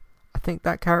that I think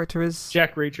that character is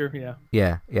Jack Reacher.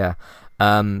 Yeah.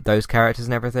 Those characters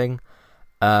and everything.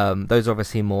 Those are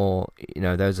obviously more,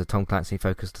 those are Tom Clancy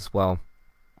focused as well.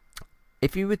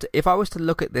 If I was to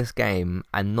look at this game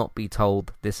and not be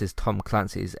told this is Tom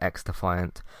Clancy's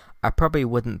XDefiant, I probably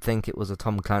wouldn't think it was a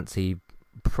Tom Clancy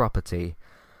property.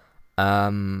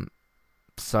 So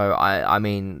I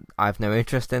mean, I have no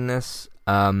interest in this.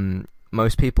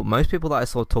 Most people that I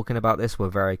saw talking about this were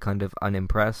very kind of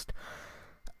unimpressed.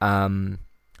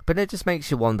 But it just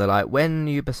makes you wonder, like, when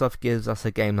Ubisoft gives us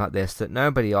a game like this that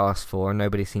nobody asked for and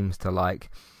nobody seems to like,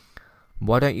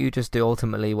 why don't you just do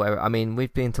ultimately whatever? I mean,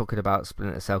 we've been talking about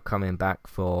Splinter Cell coming back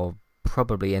for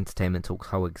probably Entertainment Talk's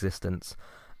whole existence,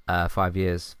 5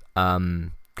 years,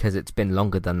 because it's been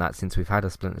longer than that since we've had a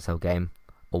Splinter Cell game,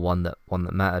 or one that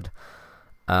mattered.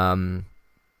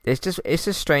 It's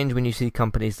just strange when you see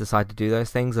companies decide to do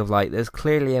those things of like, there's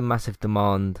clearly a massive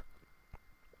demand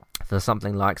for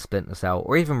something like Splinter Cell,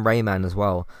 or even Rayman as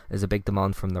well. There's a big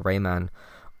demand from the Rayman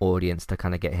audience to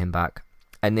kind of get him back.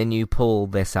 And then you pull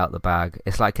this out the bag.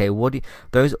 It's like, hey,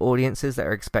 those audiences that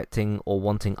are expecting or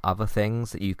wanting other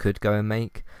things that you could go and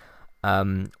make,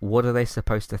 what are they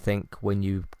supposed to think when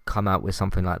you come out with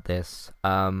something like this?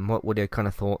 What were your kind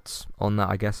of thoughts on that,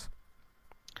 I guess?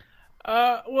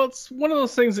 Well, it's one of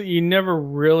those things that you never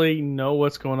really know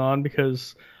what's going on,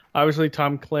 because obviously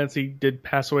Tom Clancy did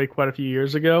pass away quite a few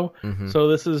years ago. Mm-hmm. So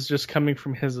this is just coming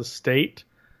from his estate.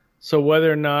 So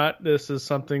whether or not this is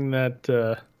something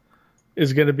that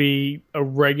is going to be a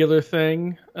regular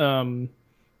thing,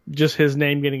 just his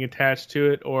name getting attached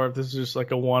to it, or if this is just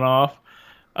like a one-off,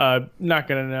 not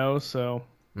going to know. So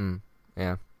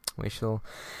Yeah, we shall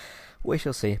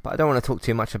see. But I don't want to talk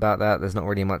too much about that. There's not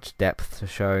really much depth to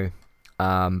show.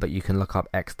 But you can look up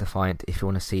XDefiant if you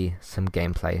want to see some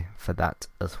gameplay for that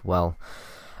as well.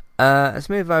 Let's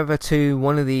move over to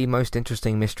one of the most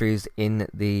interesting mysteries in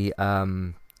the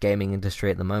gaming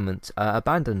industry at the moment,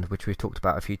 Abandoned, which we've talked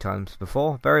about a few times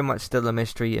before. Very much still a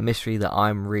mystery that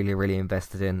I'm really, really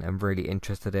invested in and really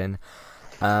interested in.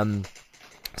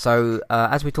 So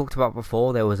as we talked about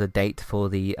before, there was a date for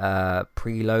the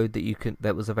preload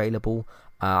that was available.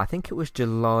 I think it was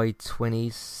July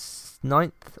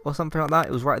 29th or something like that.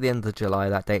 It was right at the end of July.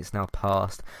 That date's now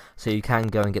passed, so you can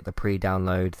go and get the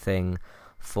pre-download thing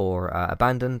for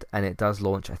Abandoned, and it does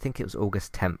launch. I think it was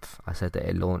August 10th. I said that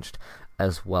it launched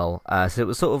as well. So it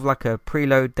was sort of like a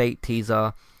preload date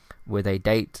teaser with a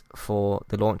date for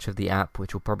the launch of the app,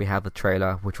 which will probably have a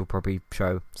trailer, which will probably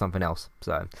show something else.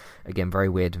 So again, very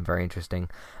weird and very interesting.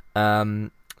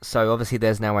 So obviously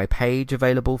there's now a page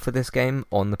available for this game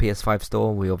on the PS5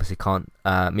 store. We obviously can't,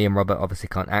 me and Robert obviously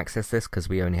can't access this because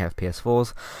we only have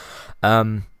PS4s.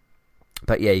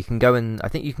 But yeah, you can go and I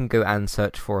think you can go and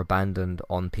search for Abandoned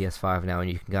on PS5 now, and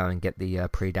you can go and get the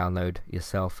pre-download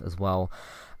yourself as well.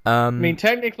 I mean,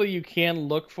 technically you can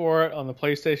look for it on the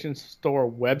PlayStation Store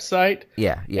website.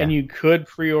 Yeah. And you could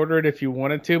pre-order it if you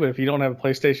wanted to, but if you don't have a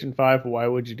PlayStation 5, why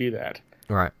would you do that?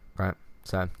 Right.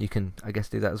 So you can, I guess,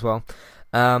 do that as well.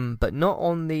 But not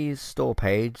on the store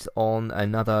page, on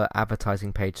another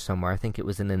advertising page somewhere. I think it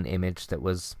was in an image that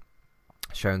was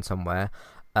shown somewhere.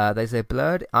 There's a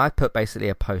blurred... I put basically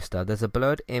a poster. There's a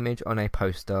blurred image on a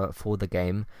poster for the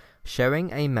game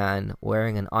showing a man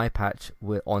wearing an eye patch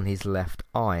on his left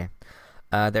eye.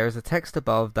 There is a text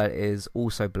above that is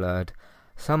also blurred.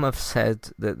 Some have said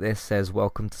that this says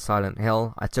 "Welcome to Silent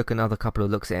Hill." I took another couple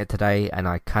of looks at it today and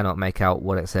I cannot make out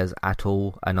what it says at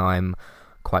all, and I'm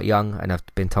quite young and I've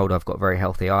been told I've got very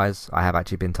healthy eyes. I have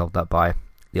actually been told that by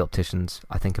the opticians,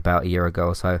 I think about a year ago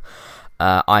or so.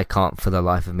 I can't for the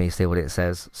life of me see what it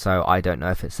says, so I don't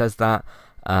know if it says that.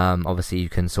 Obviously you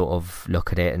can sort of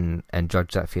look at it and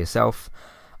judge that for yourself.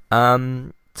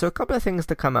 So a couple of things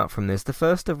to come out from this. The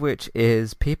first of which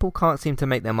is people can't seem to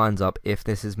make their minds up if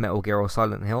this is Metal Gear or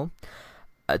Silent Hill,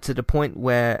 to the point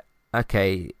where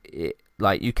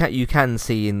like you can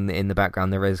see in the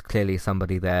background there is clearly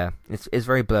somebody there. It's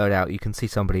very blurred out. You can see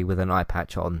somebody with an eye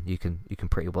patch on. You can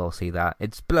pretty well see that.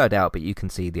 It's blurred out, but you can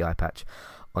see the eye patch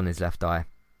on his left eye.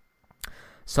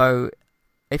 So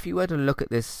if you were to look at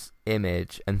this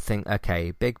image and think,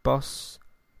 okay, Big Boss,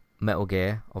 Metal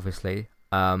Gear, obviously,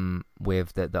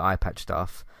 with the eye patch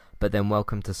stuff, but then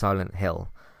Welcome to Silent Hill,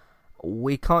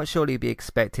 we can't surely be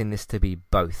expecting this to be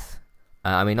both.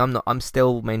 I mean, I'm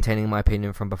still maintaining my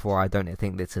opinion from before. I don't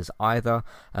think this is either.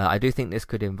 I do think this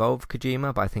could involve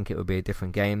Kojima, but I think it would be a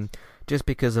different game, just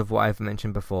because of what I've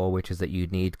mentioned before, which is that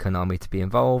you'd need Konami to be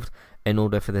involved in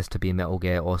order for this to be Metal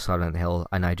Gear or Silent Hill,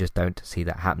 and I just don't see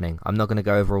that happening. I'm not going to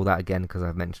go over all that again because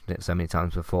I've mentioned it so many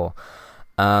times before.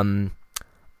 I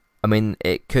mean,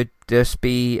 it could just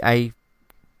be a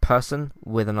person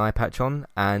with an eye patch on,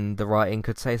 and the writing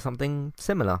could say something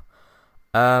similar.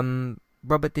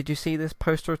 Robert, did you see this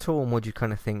poster at all, and what do you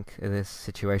kind of think of this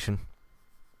situation?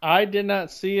 I did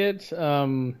not see it.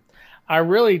 I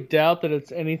really doubt that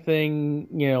it's anything,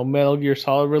 Metal Gear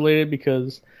Solid related,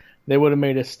 because they would have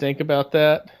made a stink about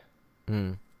that.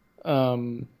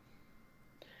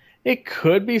 It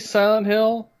could be Silent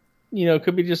Hill. It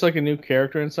could be just like a new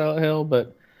character in Silent Hill,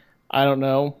 but I don't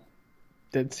know.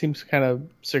 It seems kind of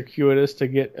circuitous to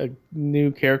get a new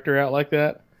character out like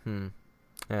that.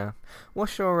 Yeah.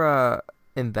 What's your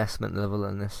investment level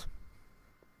in this?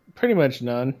 Pretty much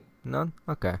none. None?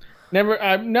 Okay.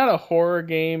 I'm not a horror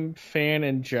game fan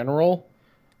in general.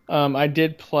 I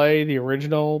did play the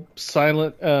original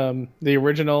original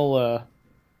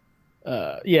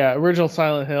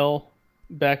Silent Hill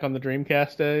back on the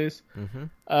Dreamcast days.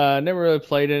 Never really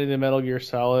played any of the Metal Gear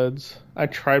Solids. I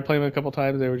tried playing them a couple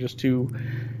times. They were just too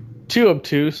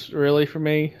obtuse, really, for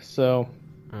me. So,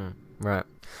 right.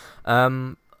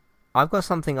 I've got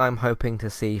something I'm hoping to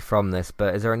see from this,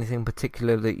 but is there anything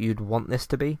particular that you'd want this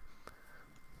to be?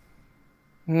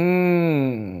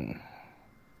 Not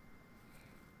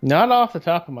off the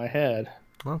top of my head.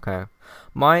 Okay.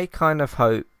 My kind of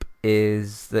hope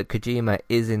is that Kojima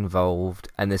is involved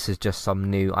and this is just some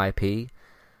new IP.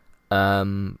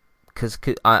 Because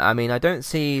I mean, I don't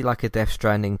see like a Death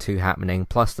Stranding 2 happening,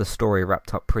 plus the story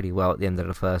wrapped up pretty well at the end of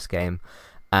the first game.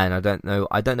 And I don't know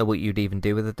what you'd even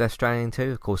do with the Death Stranding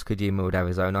 2. Of course, Kojima would have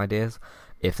his own ideas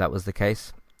if that was the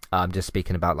case. I'm just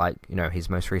speaking about his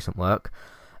most recent work.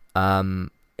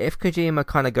 If Kojima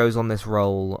kind of goes on this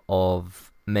role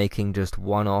of making just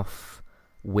one-off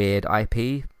weird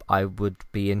IP, I would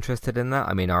be interested in that.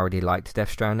 I mean, I already liked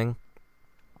Death Stranding,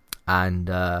 and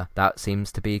that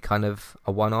seems to be kind of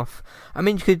a one-off. I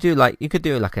mean, you could do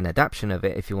like an adaptation of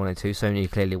it if you wanted to. Sony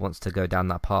clearly wants to go down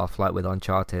that path, like with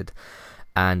Uncharted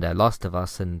and Last of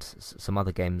Us and some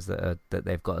other games that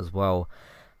they've got as well.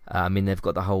 I mean, they've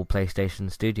got the whole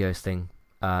PlayStation Studios thing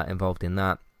involved in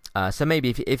that. So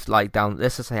maybe if like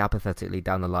let's just say hypothetically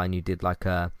down the line you did like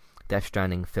a Death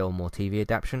Stranding film or TV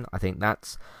adaptation, I think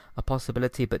that's a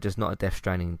possibility, but just not a Death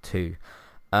Stranding 2.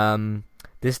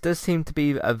 This does seem to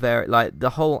be a very, like,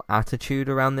 the whole attitude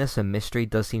around this and mystery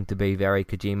does seem to be very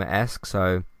Kojima-esque.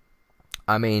 So,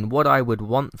 I mean, what I would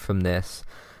want from this,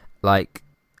 like,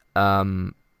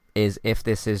 is if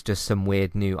this is just some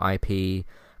weird new IP,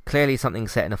 clearly something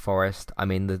set in a forest. I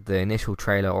mean, the initial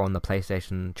trailer on the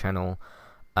PlayStation channel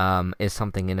is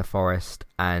something in a forest,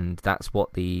 and that's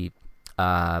what the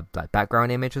like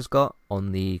background image has got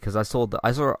on the, because I saw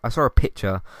a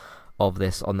picture of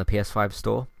this on the PS5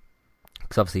 store,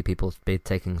 because obviously people be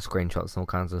taking screenshots and all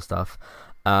kinds of stuff.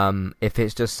 If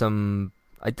it's just some,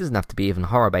 it doesn't have to be even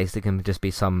horror based, it can just be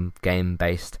some game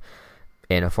based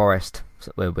in a forest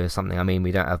with something. I mean,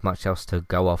 we don't have much else to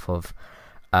go off of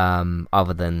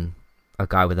other than a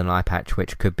guy with an eye patch,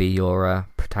 which could be your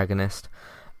protagonist.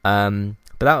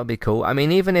 But that would be cool. I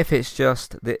mean, even if it's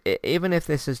just, even if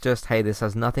this is just, hey, this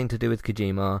has nothing to do with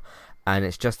Kojima, and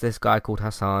it's just this guy called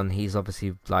Hassan. He's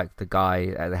obviously like the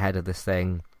guy at the head of this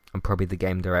thing, and probably the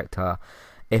game director.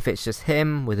 If it's just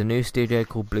him with a new studio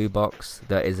called Blue Box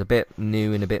that is a bit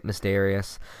new and a bit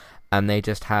mysterious, and they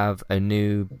just have a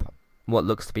new, what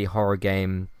looks to be horror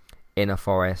game in a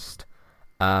forest,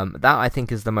 that I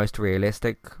think is the most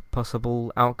realistic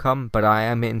possible outcome. But I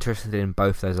am interested in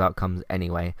both those outcomes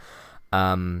anyway.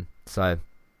 So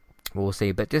we'll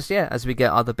see. But just, yeah, as we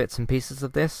get other bits and pieces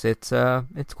of this, it's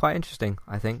quite interesting,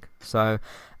 I think. So,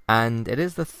 and it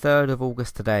is the 3rd of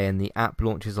August today, and the app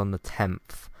launches on the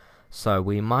 10th. So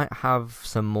we might have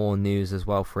some more news as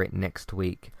well for it next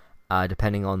week,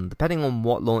 depending on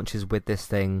what launches with this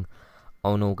thing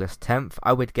on August 10th.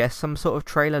 I would guess some sort of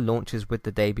trailer launches with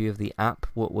the debut of the app.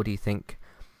 What do you think?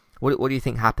 What do you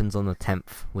think happens on the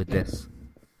 10th with this?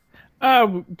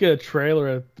 Get a trailer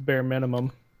at the bare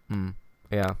minimum.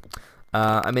 Yeah.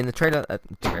 I mean, the trailer,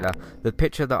 the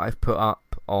picture that I've put up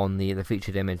on the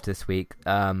featured image this week,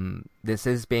 this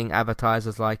is being advertised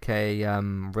as like a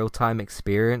real-time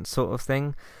experience sort of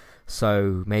thing.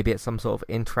 So maybe it's some sort of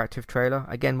interactive trailer.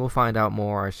 Again, we'll find out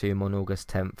more, I assume, on August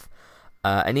 10th.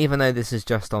 And even though this is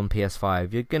just on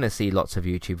PS5, you're going to see lots of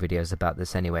YouTube videos about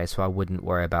this anyway, so I wouldn't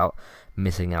worry about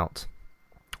missing out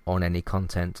on any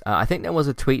content. I think there was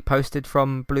a tweet posted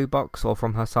from Blue Box or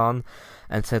from Hassan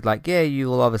and said like, yeah, you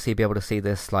will obviously be able to see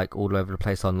this like all over the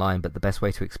place online, but the best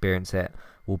way to experience it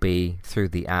will be through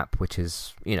the app, which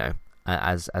is, you know,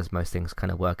 as most things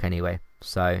kind of work anyway.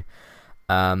 So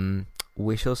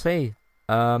we shall see.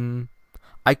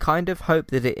 I kind of hope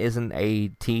that it isn't a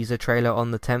teaser trailer on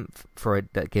the 10th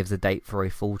that gives a date for a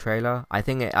full trailer. I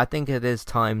think it is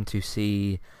time to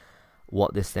see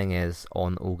what this thing is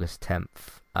on August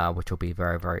 10th, which will be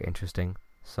very, very interesting.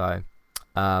 So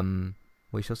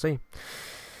we shall see.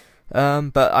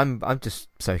 But I'm just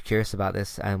so curious about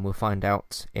this, and we'll find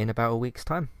out in about a week's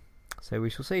time. So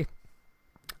we shall see.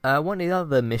 One of the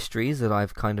other mysteries that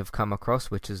I've kind of come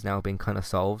across, which has now been kind of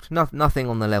solved, nothing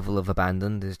on the level of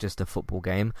Abandoned, is just a football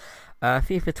game.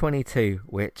 FIFA 22,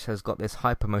 which has got this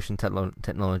hypermotion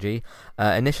technology.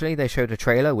 Initially, they showed a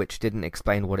trailer which didn't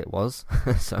explain what it was,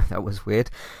 so that was weird.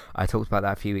 I talked about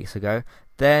that a few weeks ago.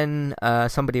 Then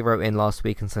somebody wrote in last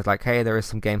week and said, like, hey, there is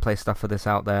some gameplay stuff for this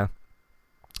out there.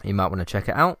 You might want to check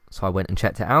it out. So I went and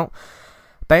checked it out.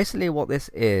 Basically, what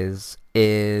this is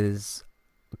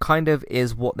kind of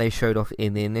is what they showed off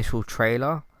in the initial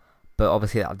trailer, but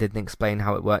obviously that didn't explain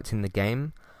how it worked in the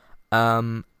game.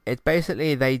 It's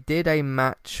basically, they did a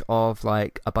match of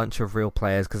like a bunch of real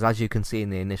players, because as you can see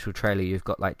in the initial trailer, you've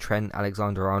got like Trent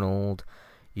Alexander-Arnold,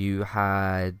 you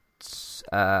had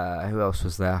who else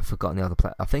was there? I've forgotten the other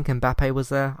player. I think Mbappe was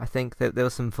there. I think there were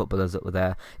some footballers that were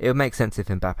there. It would make sense if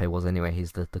Mbappe was anyway.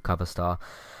 He's the cover star.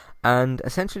 And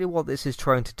essentially what this is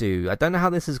trying to do, I don't know how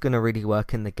this is going to really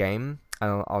work in the game,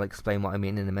 and I'll explain what I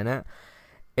mean in a minute.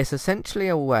 It's essentially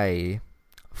a way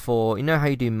for, you know how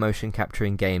you do motion capture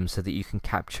in games so that you can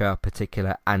capture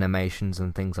particular animations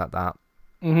and things like that?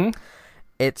 Mm-hmm.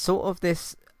 It's sort of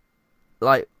this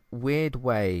like weird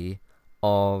way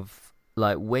of,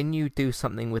 like, when you do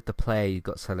something with the player you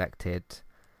got selected,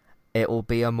 it will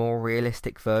be a more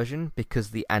realistic version because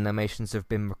the animations have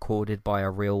been recorded by a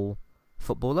real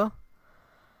footballer.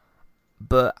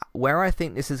 But where I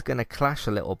think this is going to clash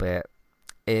a little bit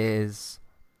is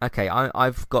okay,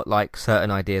 I've got like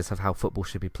certain ideas of how football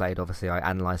should be played. Obviously, I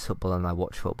analyze football and I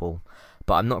watch football,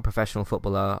 but I'm not a professional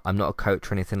footballer. I'm not a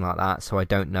coach or anything like that, so I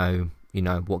don't know,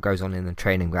 what goes on in the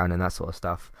training ground and that sort of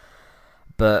stuff.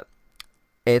 But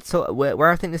it's sort of, where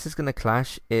I think this is going to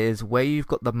clash is where you've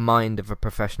got the mind of a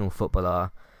professional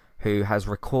footballer who has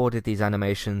recorded these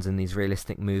animations and these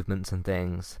realistic movements and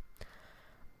things.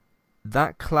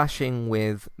 That clashing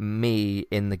with me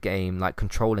in the game, like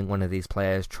controlling one of these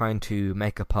players, trying to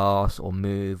make a pass or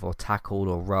move or tackle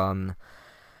or run,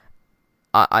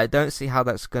 I don't see how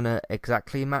that's going to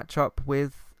exactly match up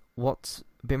with what's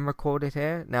been recorded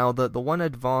here. Now, the one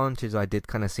advantage I did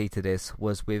kind of see to this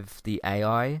was with the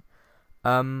AI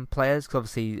players, because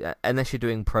obviously, unless you're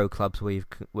doing pro clubs where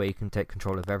you can take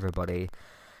control of everybody,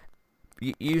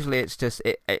 usually it's just,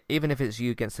 even if it's you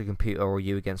against the computer or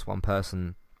you against one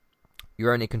person,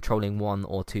 you're only controlling one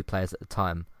or two players at a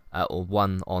time, or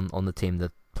one on the team,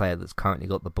 the player that's currently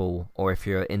got the ball, or if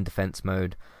you're in defense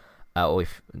mode, or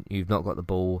if you've not got the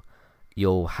ball,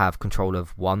 you'll have control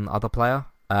of one other player.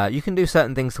 You can do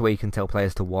certain things to where you can tell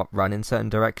players to run in certain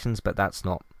directions, but that's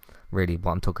not really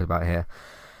what I'm talking about here.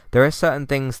 There are certain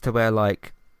things to where,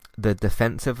 like, the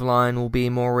defensive line will be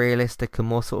more realistic and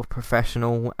more sort of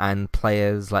professional, and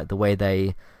players, like the way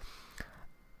they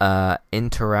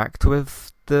interact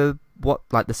with the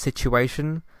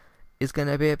situation is going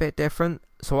to be a bit different.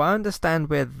 So I understand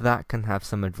where that can have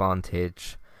some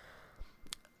advantage.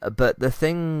 But the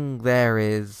thing there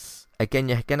is, again,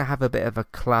 you're going to have a bit of a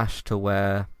clash to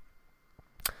where,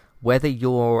 whether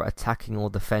you're attacking or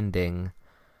defending,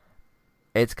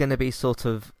 it's going to be sort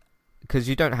of, because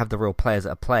you don't have the real players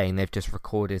that are playing, they've just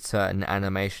recorded certain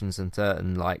animations and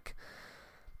certain, like,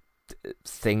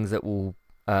 things that will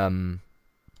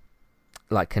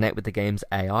like connect with the game's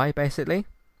AI, basically.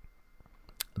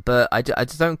 But I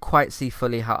just don't quite see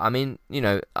fully how, I mean,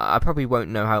 I probably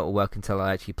won't know how it will work until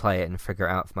I actually play it and figure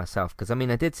it out for myself. Because, I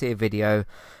mean, I did see a video,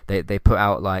 they put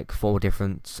out like 4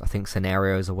 different, I think,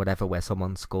 scenarios or whatever, where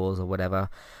someone scores or whatever.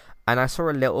 And I saw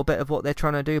a little bit of what they're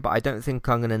trying to do, but I don't think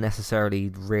I'm going to necessarily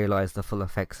realise the full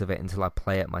effects of it until I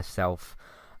play it myself.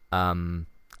 I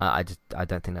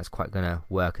don't think that's quite going to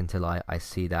work until I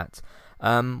see that.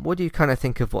 What do you kind of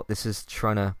think of what this is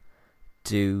trying to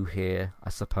do here, I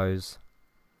suppose?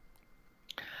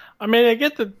 I mean, I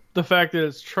get the fact that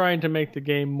it's trying to make the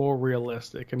game more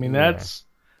realistic. I mean, Yeah.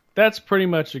 that's pretty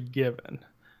much a given.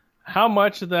 How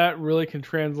much of that really can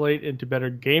translate into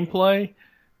better gameplay,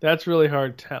 that's really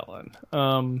hard telling.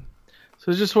 So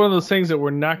it's just one of those things that we're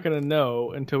not going to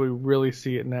know until we really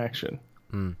see it in action.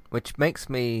 Which makes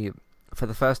me, for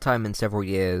the first time in several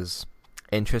years,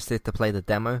 interested to play the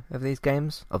demo of this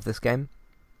game.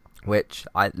 Which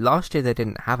last year they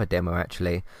didn't have a demo,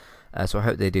 actually. So I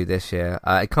hope they do this year.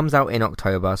 It comes out in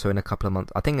October, so in a couple of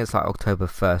months. I think it's like October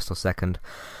 1st or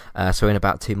 2nd. So in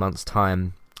about 2 months'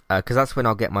 time. Because that's when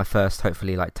I'll get my first,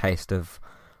 hopefully, like, taste of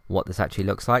what this actually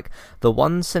looks like. The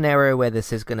one scenario where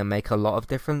this is going to make a lot of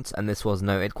difference, and this was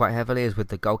noted quite heavily, is with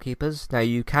the goalkeepers. Now,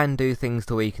 you can do things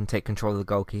to where you can take control of the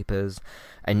goalkeepers,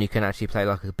 and you can actually play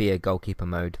like a goalkeeper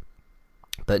mode.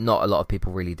 But not a lot of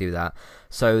people really do that.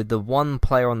 So the one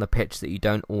player on the pitch that you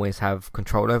don't always have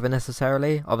control over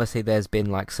necessarily, obviously there's been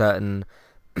like certain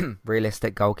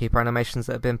realistic goalkeeper animations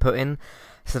that have been put in.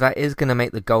 So that is going to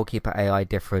make the goalkeeper AI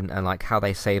different, and like how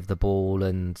they save the ball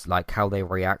and like how they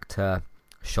react to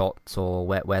shots, or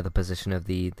where the position of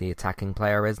the attacking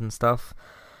player is and stuff.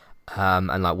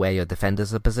 And like where your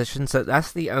defenders are positioned. So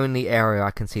that's the only area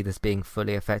I can see this being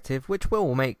fully effective, which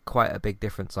will make quite a big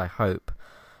difference, I hope.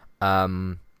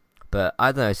 But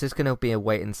I don't know, it's just going to be a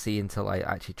wait and see until I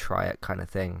actually try it kind of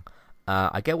thing.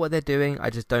 I get what they're doing, I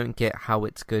just don't get how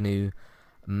it's going to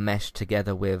mesh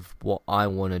together with what I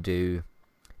want to do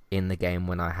in the game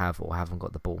when I have or haven't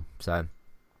got the ball. So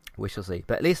we shall see.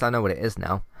 But at least I know what it is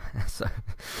now. so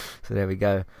there we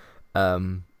go.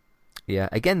 Yeah,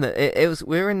 again,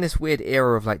 we're in this weird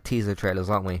era of like teaser trailers,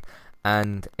 aren't we?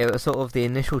 And it was sort of, the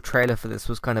initial trailer for this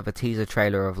was kind of a teaser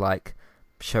trailer of like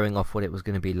showing off what it was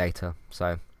going to be later.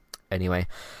 So anyway,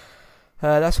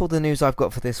 that's all the news I've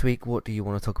got for this week. What do you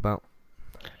want to talk about?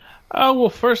 Well,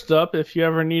 first up, if you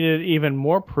ever needed even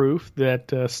more proof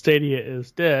that Stadia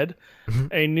is dead,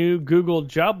 a new Google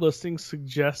job listing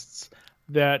suggests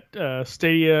that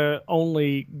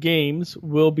Stadia-only games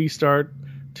will be start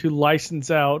to license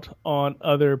out on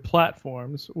other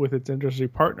platforms with its industry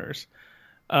partners.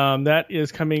 That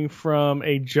is coming from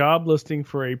a job listing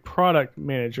for a product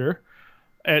manager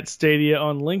at Stadia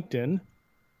on LinkedIn.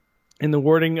 In the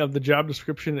wording of the job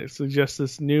description, it suggests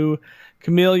this new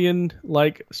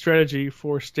chameleon-like strategy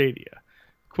for Stadia.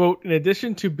 Quote, in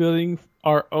addition to building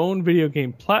our own video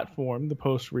game platform, the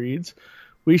post reads,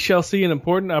 we shall see an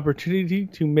important opportunity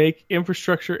to make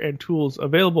infrastructure and tools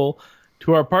available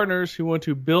to our partners who want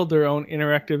to build their own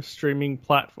interactive streaming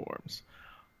platforms.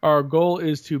 Our goal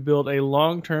is to build a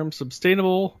long-term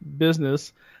sustainable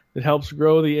business that helps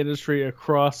grow the industry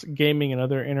across gaming and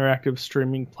other interactive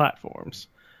streaming platforms.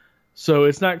 So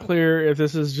it's not clear if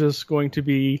this is just going to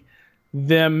be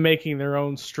them making their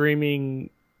own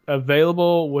streaming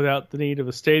available without the need of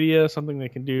a Stadia, something they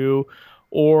can do,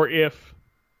 or if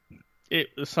it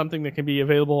is something that can be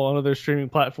available on other streaming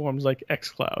platforms like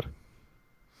xCloud.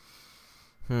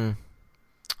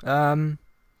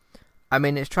 I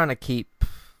mean, it's trying to keep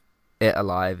it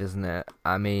alive, isn't it?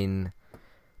 I mean,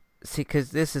 see,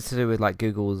 because this is to do with like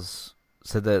Google's,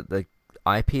 so the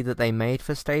IP that they made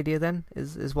for Stadia then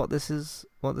is what this is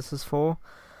for.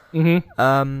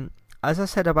 Mm-hmm. As I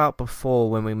said about before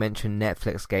when we mentioned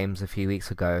Netflix games a few weeks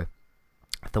ago,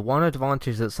 the one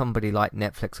advantage that somebody like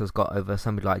Netflix has got over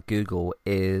somebody like Google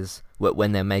is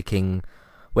when they're making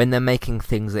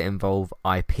things that involve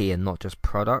IP and not just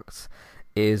products,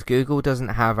 is Google doesn't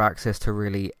have access to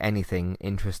really anything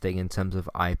interesting in terms of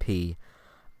IP.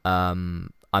 I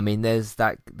mean, there is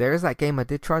that game I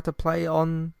did try to play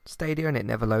on Stadia and it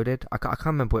never loaded. I can't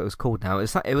remember what it was called now.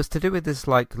 It was to do with this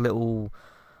like little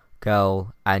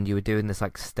girl and you were doing this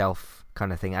like stealth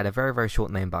kind of thing. It had a very, very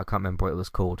short name, but I can't remember what it was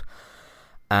called.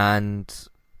 And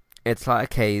it's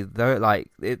like, okay, though, like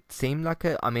it seemed like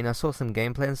I saw some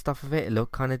gameplay and stuff of it. It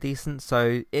looked kind of decent,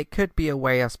 so it could be a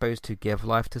way, I suppose, to give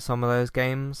life to some of those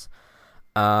games.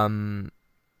 But I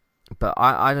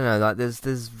don't know. Like,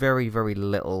 there's very, very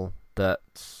little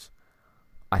that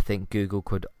I think Google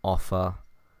could offer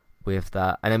with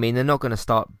that. And I mean, they're not going to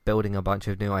start building a bunch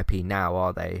of new IP now,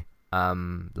 are they?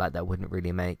 Like that wouldn't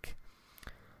really make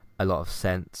a lot of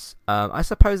sense. I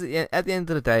suppose at the end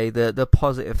of the day, the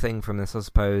positive thing from this, I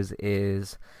suppose,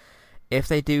 is if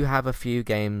they do have a few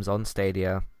games on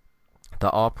Stadia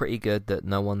that are pretty good that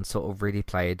no one sort of really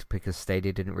played because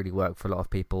Stadia didn't really work for a lot of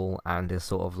people and is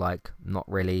sort of like not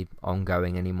really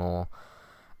ongoing anymore.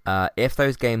 If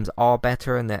those games are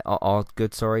better and they are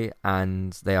good,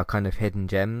 and they are kind of hidden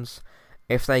gems,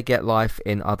 if they get life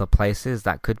in other places,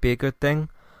 that could be a good thing.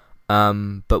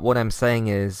 But what I'm saying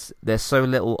is there's so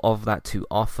little of that to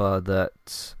offer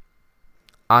that,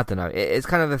 I don't know, it's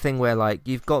kind of the thing where like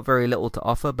you've got very little to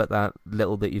offer, but that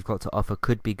little that you've got to offer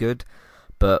could be good,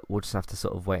 but we'll just have to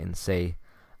sort of wait and see.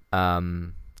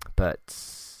 But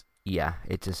yeah,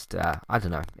 it just, I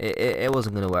don't know, it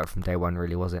wasn't going to work from day one,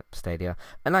 really, was it, Stadia?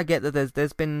 And I get that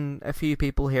there's been a few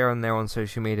people here and there on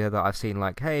social media that I've seen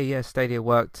like, hey, yeah, Stadia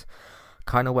worked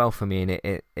kind of well for me and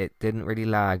it didn't really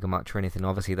lag much or anything.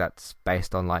 Obviously that's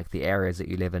based on like the areas that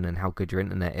you live in and how good your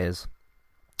internet is,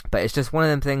 but it's just one of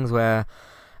them things where,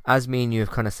 as me and you have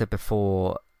kind of said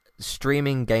before,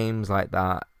 streaming games like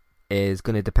that is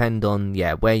going to depend on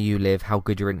where you live, how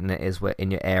good your internet is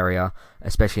in your area,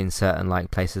 especially in certain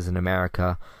like places in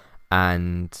America,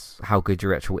 and how good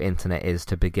your actual internet is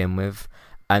to begin with,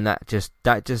 and that just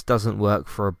doesn't work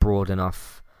for a broad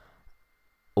enough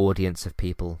audience of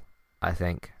people, I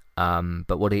think.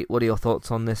 But what are your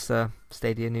thoughts on this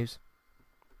Stadia news?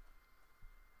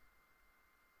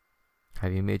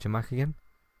 Have you muted your mic again?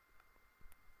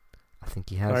 I think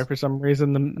he has. Sorry, for some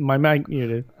reason my mic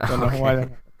muted. Don't know why.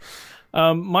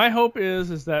 My hope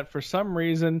is that for some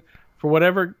reason, for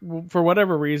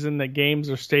whatever reason, that games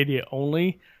are Stadia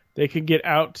only, they could get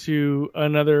out to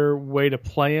another way to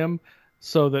play them,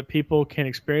 so that people can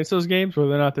experience those games,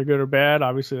 whether or not they're good or bad.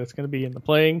 Obviously, that's going to be in the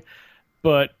playing,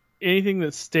 but anything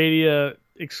that's Stadia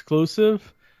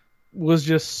exclusive was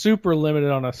just super limited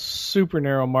on a super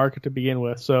narrow market to begin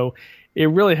with. So it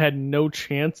really had no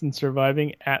chance in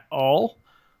surviving at all.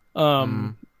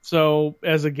 So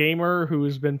as a gamer who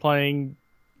has been playing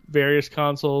various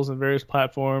consoles and various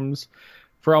platforms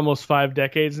for almost 5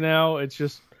 decades now, it's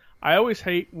just, I always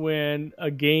hate when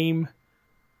a game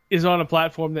is on a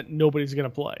platform that nobody's going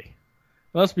to play.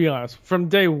 Let's be honest. From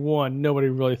day one, nobody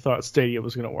really thought Stadia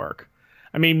was going to work.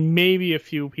 I mean, maybe a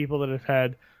few people that have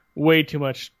had way too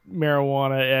much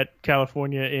marijuana at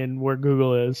California in where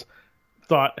Google is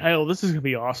thought, hey, this is going to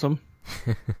be awesome.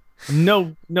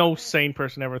 No sane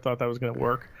person ever thought that was going to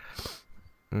work.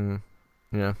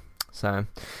 Yeah. So,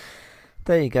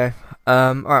 there you go.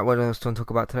 All right, what else do you want to talk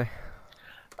about today?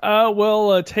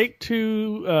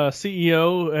 Take-Two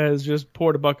CEO has just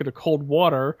poured a bucket of cold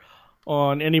water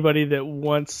on anybody that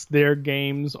wants their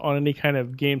games on any kind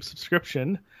of game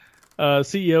subscription.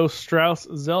 CEO Strauss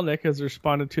Zelnick has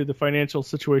responded to the financial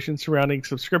situation surrounding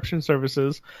subscription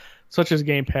services such as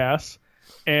Game Pass,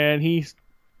 and he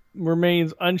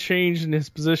remains unchanged in his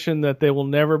position that they will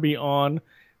never be on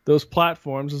those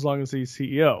platforms as long as he's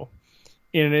CEO.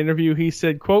 In an interview, he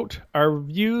said, quote, "Our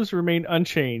views remain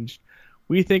unchanged.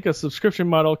 We think a subscription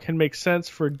model can make sense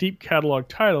for deep catalog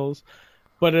titles,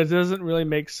 but it doesn't really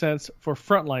make sense for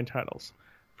frontline titles.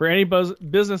 For any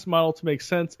business model to make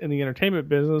sense in the entertainment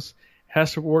business, it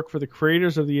has to work for the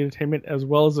creators of the entertainment as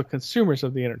well as the consumers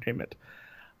of the entertainment.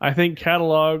 I think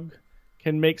catalog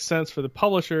can make sense for the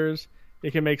publishers.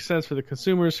 It can make sense for the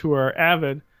consumers who are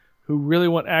avid, who really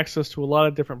want access to a lot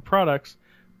of different products.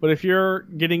 But if you're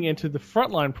getting into the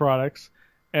frontline products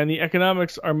and the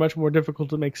economics are much more difficult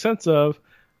to make sense of,"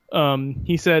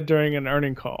 he said during an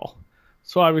earning call.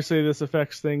 So obviously this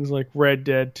affects things like Red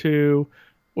Dead 2,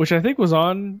 which I think was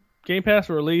on Game Pass,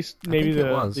 or at least maybe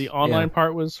the online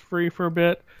part was free for a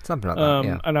bit. Something like that,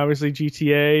 yeah. And obviously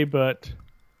GTA, but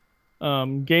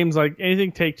games like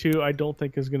anything Take-Two I don't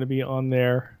think is going to be on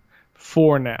there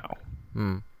for now.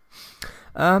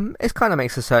 It kind of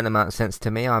makes a certain amount of sense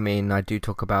to me. I mean, I do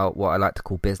talk about what I like to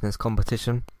call business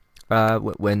competition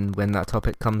when that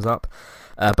topic comes up,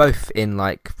 both in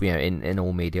in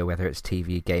all media, whether it's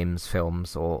TV, games,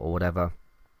 films, or whatever.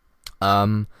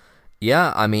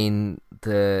 Yeah, I mean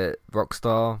the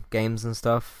Rockstar games and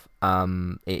stuff.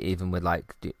 Even with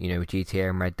GTA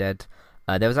and Red Dead,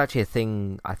 there was actually a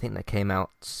thing I think that came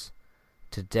out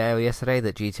today or yesterday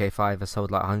that GTA 5 has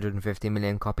sold like 150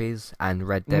 million copies, and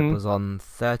Red Dead was on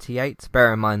 38.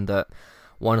 Bear in mind that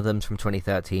one of them's from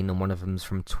 2013 and one of them's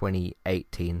from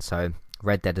 2018, so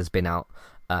Red Dead has been out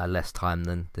less time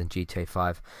than GTA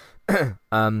 5.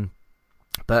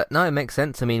 But no, it makes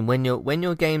sense. I mean, when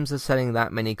your games are selling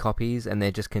that many copies and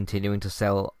they're just continuing to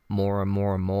sell more and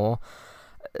more and more,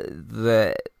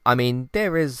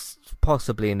 there is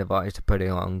possibly an advantage to putting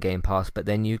it on Game Pass, but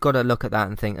then you've got to look at that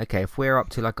and think, okay, if we're up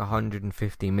to like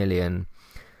 150 million,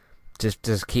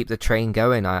 just keep the train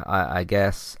going, I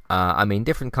guess. I mean,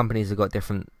 different companies have got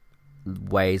different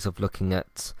ways of looking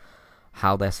at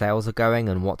how their sales are going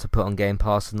and what to put on Game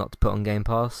Pass and not to put on Game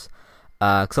Pass.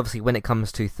 Because obviously when it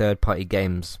comes to third-party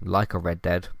games like a Red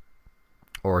Dead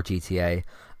or a GTA,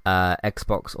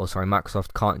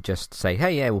 Microsoft can't just say,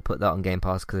 hey, yeah, we'll put that on Game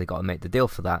Pass, because they got to make the deal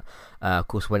for that. Of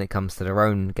course, when it comes to their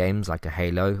own games like a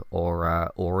Halo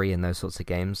or Ori and those sorts of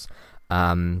games,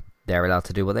 they're allowed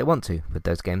to do what they want to with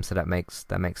those games, so that makes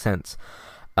sense.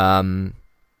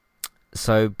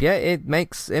 So yeah, it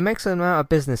makes an amount of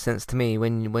business sense to me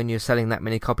when you're selling that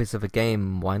many copies of a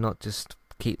game. Why not just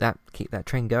keep that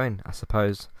train going, I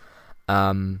suppose.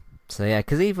 So yeah,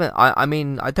 because even I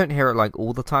mean I don't hear it like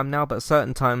all the time now, but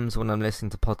certain times when I'm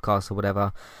listening to podcasts or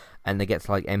whatever, and they get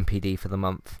to like MPD for the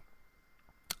month,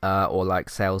 or like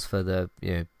sales for the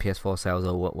PS4 sales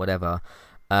or whatever,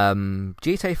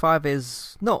 GTA 5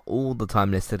 is not all the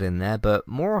time listed in there, but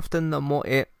more often than what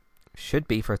it should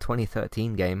be for a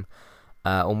 2013 game,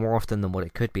 or more often than what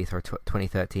it could be for a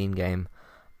 2013 game.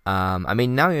 I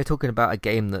mean, now you're talking about a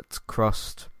game that's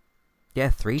crossed,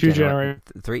 three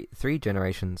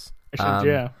generations.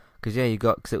 Yeah, because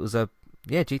because it was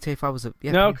GTA 5 was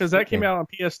no, because that came out on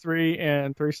PS3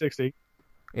 and 360.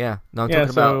 Yeah, no, I'm talking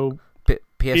about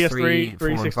PS3,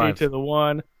 360 to the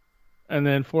 1, and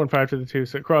then 4 and 5 to the 2.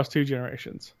 So it crossed 2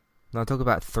 generations. No, I'm talking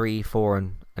about 3, 4,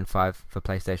 and 5 for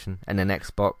PlayStation, and then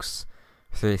Xbox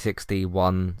 360,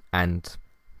 1, and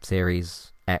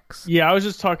Series X. Yeah, I was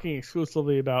just talking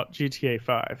exclusively about GTA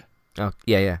 5. Oh,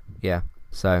 yeah.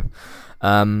 So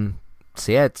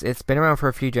yeah, it's been around for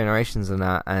a few generations and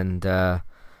that, and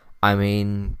I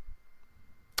mean,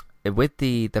 with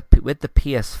the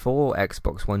PS4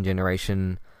 Xbox One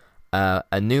generation,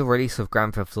 a new release of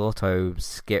Grand Theft Auto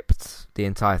skipped the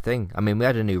entire thing. I mean, we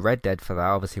had a new Red Dead for that.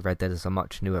 Obviously, Red Dead is a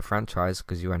much newer franchise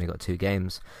because you only got 2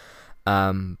 games.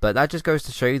 But that just goes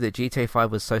to show you that GTA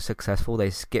 5 was so successful, they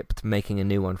skipped making a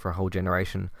new one for a whole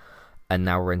generation, and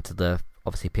now we're into the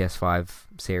obviously PS5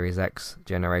 Series X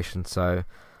generation. So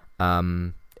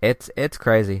it's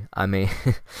crazy. I mean,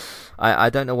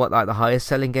 I don't know what like the highest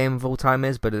selling game of all time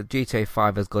is, but GTA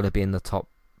 5 has got to be in the top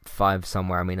 5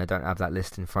 somewhere. I mean, I don't have that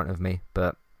list in front of me,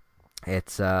 but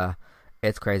it's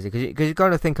crazy because you got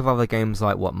to think of other games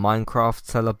like Minecraft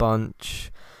sell a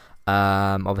bunch.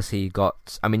 Obviously you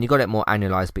got it more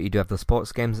annualized, but you do have the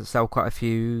sports games that sell quite a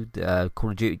few, Call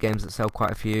of Duty games that sell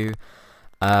quite a few.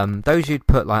 Those you'd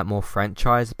put like more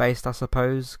franchise based, I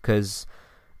suppose, because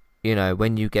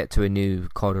when you get to a new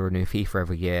COD or a new FIFA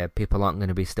every year, people aren't going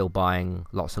to be still buying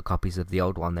lots of copies of the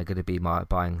old one. They're going to be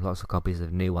buying lots of copies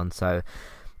of the new one. So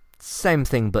same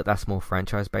thing, but that's more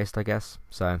franchise based, I guess.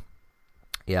 So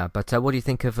yeah, but what do you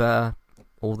think of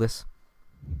all this?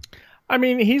 I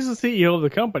mean, he's the CEO of the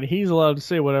company. He's allowed to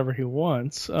say whatever he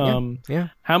wants. Yeah.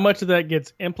 How much of that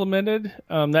gets implemented,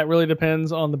 that really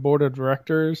depends on the board of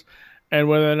directors and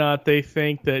whether or not they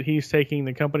think that he's taking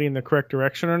the company in the correct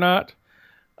direction or not.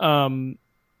 Um,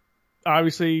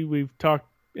 Obviously, we've talked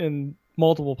in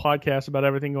multiple podcasts about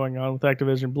everything going on with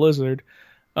Activision Blizzard.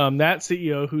 That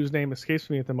CEO, whose name escapes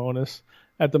me at the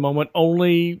moment,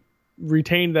 only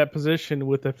retained that position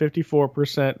with a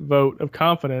 54% vote of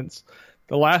confidence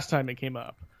the last time it came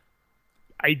up.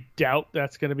 I doubt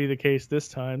that's going to be the case this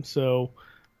time, so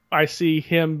I see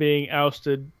him being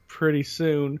ousted pretty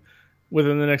soon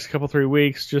within the next couple 3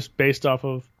 weeks, just based off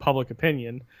of public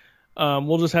opinion.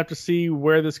 We'll just have to see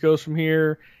where this goes from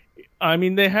here. I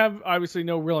mean, they have obviously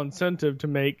no real incentive to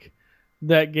make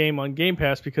that game on Game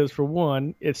Pass because, for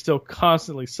one, it still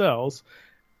constantly sells.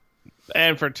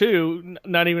 And for two,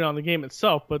 not even on the game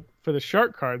itself, but for the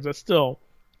shark cards, that still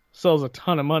sells a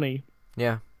ton of money.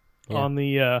 Yeah. On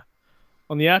the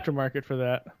aftermarket for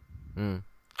that.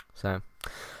 So,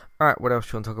 all right, what else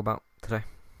do you want to talk about today?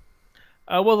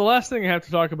 Well, the last thing I have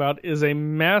to talk about is a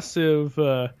massive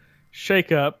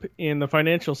shakeup in the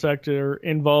financial sector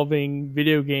involving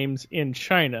video games in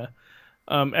China.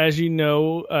 As you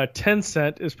know,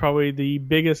 Tencent is probably the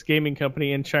biggest gaming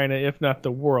company in China, if not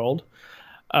the world.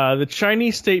 The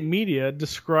Chinese state media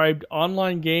described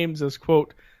online games as,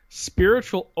 quote,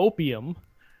 spiritual opium,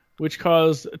 which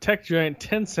caused tech giant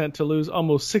Tencent to lose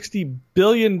almost $60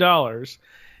 billion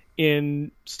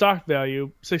in stock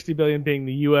value, $60 billion being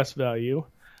the U.S. value.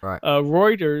 Right.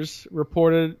 Reuters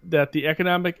reported that the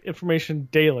Economic Information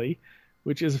Daily,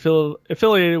 which is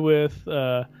affiliated with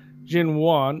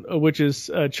Xinhua, which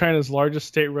is China's largest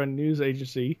state-run news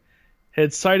agency,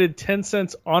 had cited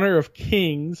Tencent's Honor of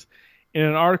Kings in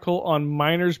an article on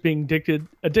minors being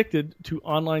addicted to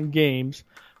online games,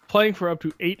 playing for up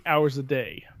to 8 hours a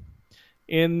day.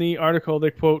 In the article,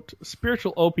 they quote,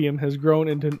 spiritual opium has grown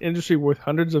into an industry worth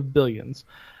hundreds of billions.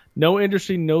 No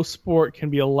industry, no sport can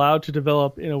be allowed to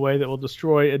develop in a way that will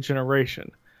destroy a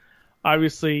generation.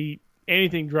 Obviously,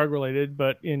 anything drug-related,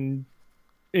 but in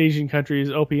Asian countries,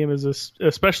 opium is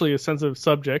especially a sensitive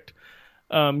subject,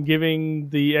 giving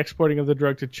the exporting of the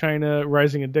drug to China,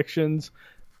 rising addictions,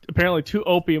 apparently 2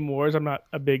 opium wars. I'm not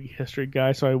a big history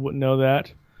guy, so I wouldn't know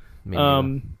that.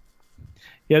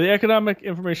 Yeah, the Economic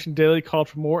Information Daily called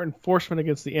for more enforcement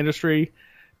against the industry.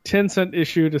 Tencent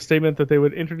issued a statement that they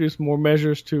would introduce more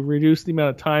measures to reduce the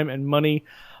amount of time and money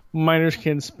minors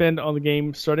can spend on the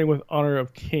game, starting with Honor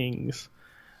of Kings.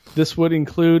 This would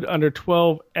include under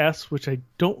 12S, which I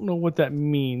don't know what that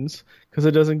means, because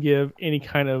it doesn't give any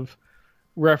kind of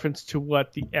reference to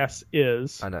what the S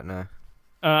is. I don't know.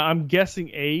 I'm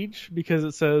guessing age, because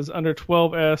it says under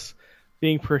 12S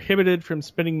being prohibited from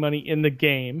spending money in the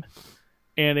game,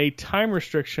 and a time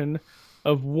restriction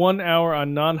of 1 hour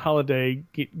on non-holiday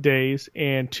days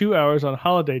and 2 hours on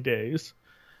holiday days.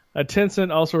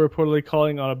 Tencent also reportedly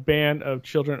calling on a ban of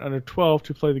children under 12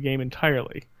 to play the game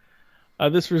entirely.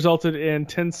 This resulted in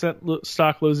Tencent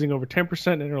stock losing over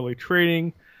 10% in early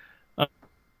trading.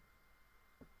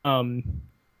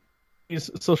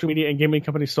 Social media and gaming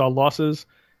companies saw losses,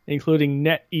 including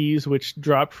NetEase, which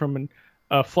dropped from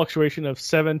a fluctuation of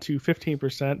 7 to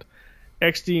 15%.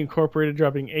 XD Incorporated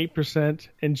dropping 8%,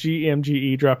 and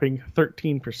GMGE dropping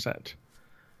 13%.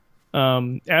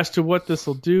 As to what this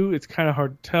will do, it's kind of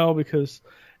hard to tell because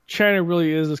China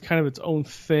really is kind of its own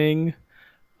thing.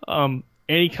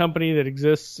 Any company that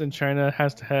exists in China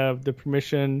has to have the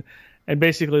permission and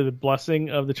basically the blessing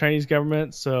of the Chinese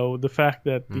government. So the fact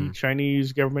that the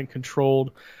Chinese government-controlled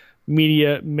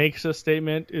media makes a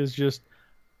statement is just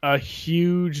a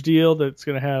huge deal that's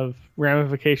going to have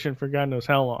ramification for God knows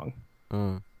how long.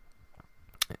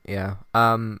 Yeah.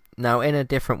 Now, in a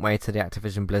different way to the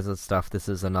Activision Blizzard stuff, this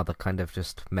is another kind of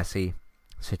just messy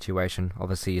situation.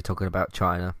 Obviously, you're talking about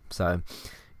China, so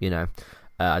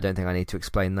I don't think I need to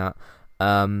explain that.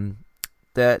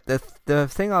 The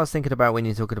thing I was thinking about when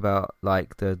you're talking about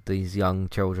like these young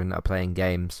children that are playing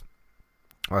games,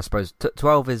 or I suppose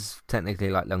 12 is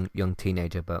technically like young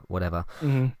teenager, but whatever.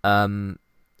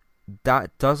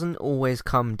 That doesn't always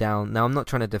come down. Now, I'm not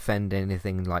trying to defend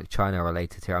anything like China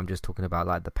related here. I'm just talking about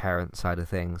like the parent side of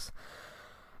things.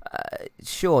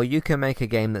 Sure, you can make a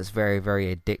game that's very,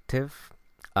 very addictive.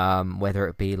 Whether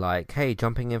it be like, hey,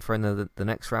 jumping in for the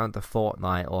next round of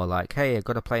Fortnite, or like, hey, I've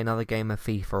got to play another game of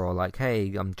FIFA, or like,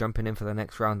 hey, I'm jumping in for the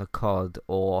next round of COD,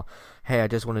 or hey, I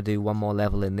just want to do one more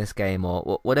level in this game,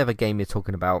 or whatever game you're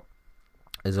talking about.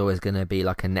 Is always going to be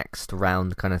like a next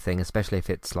round kind of thing, especially if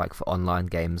it's like for online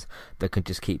games that can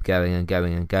just keep going and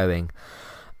going and going.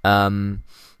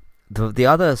 the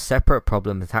other separate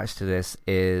problem attached to this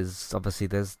is obviously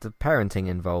there's the parenting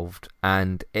involved,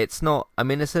 and it's not. I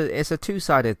mean, it's a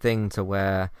two-sided thing to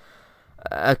where,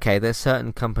 okay, there's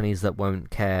certain companies that won't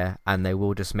care and they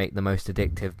will just make the most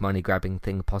addictive, money-grabbing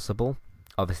thing possible.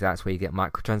 Obviously, that's where you get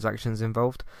microtransactions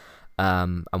involved,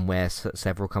 and where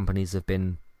several companies have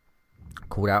been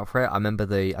called out for it. I remember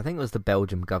I think it was the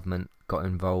Belgium government got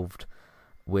involved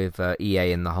with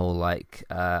EA and the whole like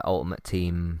Ultimate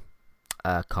Team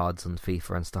cards on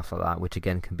FIFA and stuff like that, which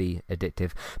again can be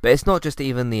addictive. But it's not just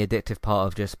even the addictive part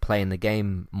of just playing the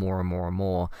game more and more and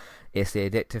more. It's the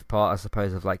addictive part, I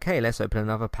suppose, of like, hey, let's open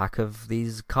another pack of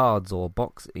these cards or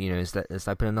box. Let's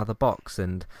open another box,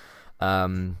 and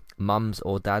mums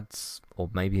or dads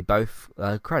or maybe both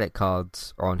credit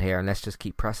cards are on here, and let's just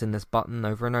keep pressing this button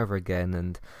over and over again.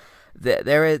 And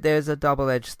there's a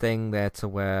double-edged thing there to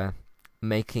where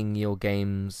making your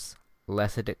games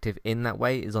less addictive in that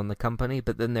way is on the company,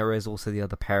 but then there is also the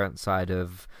other parent side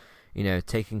of,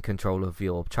 taking control of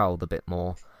your child a bit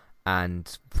more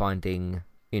and finding,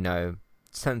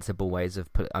 sensible ways of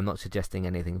I'm not suggesting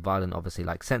anything violent, obviously,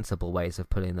 like sensible ways of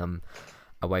pulling them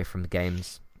away from the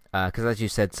games. Because as you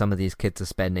said, some of these kids are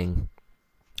spending,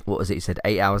 what was it you said,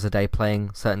 8 hours a day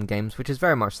playing certain games, which is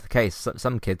very much the case.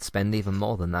 Some kids spend even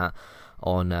more than that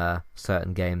on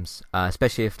certain games,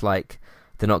 especially if like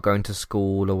they're not going to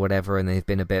school or whatever, and they've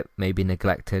been a bit maybe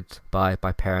neglected by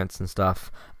parents and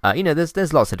stuff.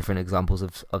 There's lots of different examples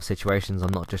of situations.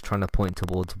 I'm not just trying to point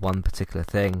towards one particular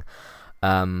thing,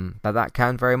 but that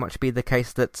can very much be the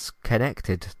case that's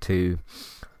connected to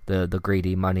the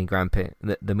greedy money grabbing,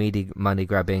 the money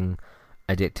grabbing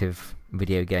addictive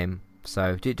video game.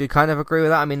 So do you kind of agree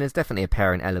with that? I mean, there's definitely a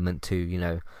parent element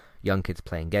to young kids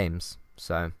playing games.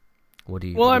 So what do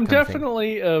you? Well, what do you I'm kind of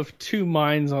definitely of two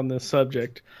minds on this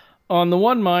subject. On the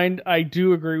one mind, I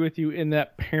do agree with you in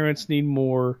that parents need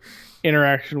more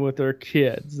interaction with their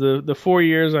kids. The 4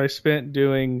 years I spent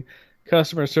doing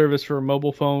customer service for a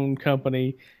mobile phone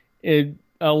company, a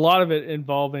lot of it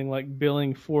involving like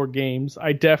billing for games,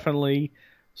 I definitely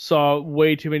saw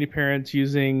way too many parents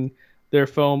using their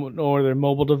phone or their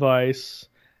mobile device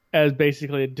as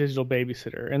basically a digital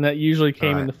babysitter. And that usually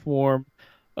came in the form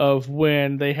of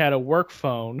when they had a work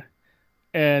phone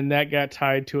and that got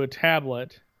tied to a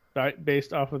tablet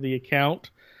based off of the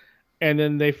account. And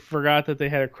then they forgot that they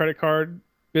had a credit card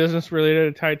business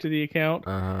related tied to the account.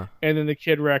 And then the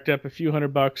kid racked up a few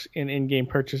 $100 in in-game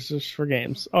purchases for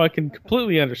games. Oh, I can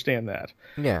completely understand that.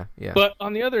 Yeah. But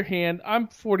on the other hand, I'm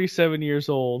 47 years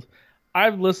old.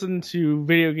 I've listened to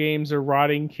video games are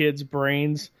rotting kids'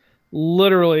 brains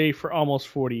literally for almost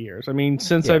 40 years. I mean,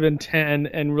 since I've been 10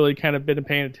 and really kind of been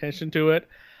paying attention to it,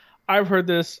 I've heard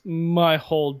this my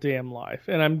whole damn life,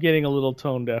 and I'm getting a little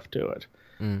tone deaf to it.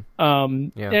 And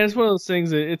it's one of those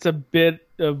things that it's a bit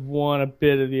of one, a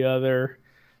bit of the other.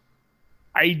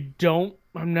 I'm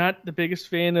not the biggest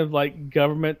fan of like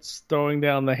governments throwing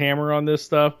down the hammer on this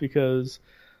stuff because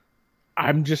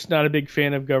I'm just not a big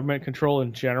fan of government control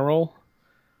in general.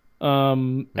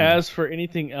 As for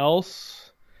anything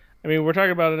else, I mean, we're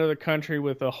talking about another country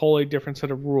with a wholly different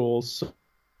set of rules.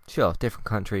 Sure, different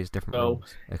countries, different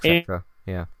rules, etc.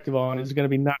 Yeah. Is going to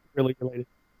be not really related.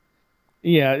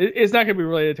 Yeah, it's not going to be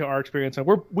related to our experience.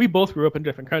 We both grew up in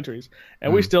different countries,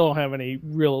 and we still don't have any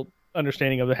real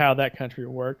understanding of how that country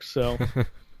works. So,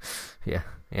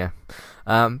 yeah.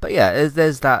 But yeah,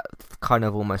 there's that kind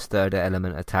of almost third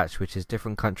element attached, which is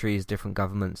different countries, different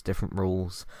governments, different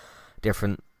rules,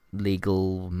 different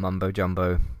legal mumbo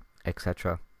jumbo,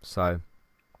 etc. So,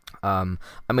 I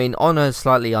mean, on a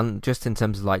slightly just in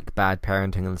terms of like bad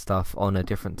parenting and stuff, on a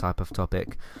different type of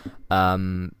topic,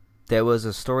 there was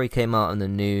a story came out in the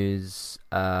news,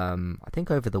 I think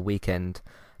over the weekend,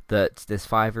 that this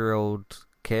 5-year-old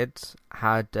kid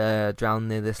had drowned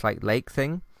near this like lake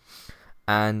thing.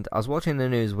 And I was watching the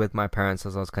news with my parents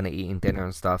as I was kind of eating dinner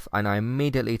and stuff, and I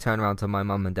immediately turned around to my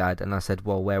mum and dad and I said,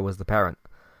 well, where was the parent?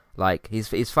 Like, he's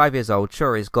 5 years old,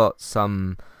 sure, he's got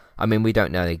some... I mean, we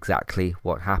don't know exactly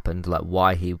what happened, like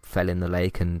why he fell in the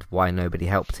lake and why nobody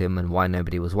helped him and why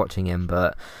nobody was watching him,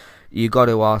 but you got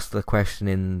to ask the question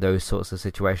in those sorts of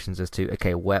situations as to,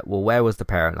 okay, where was the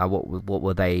parent? Like, what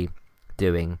were they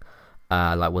doing?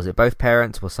 Like, was it both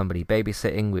parents? Was somebody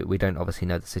babysitting? We don't obviously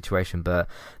know the situation, but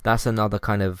that's another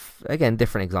kind of, again,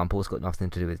 different example. It's got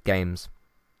nothing to do with games,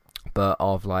 but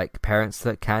of like parents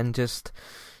that can just,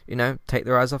 take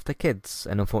their eyes off their kids.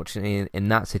 And unfortunately, in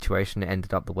that situation, it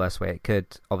ended up the worst way it could.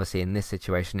 Obviously, in this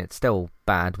situation, it's still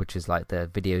bad, which is like the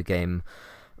video game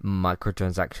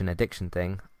microtransaction addiction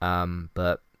thing.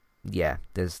 But yeah,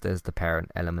 there's the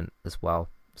parent element as well.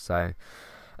 So,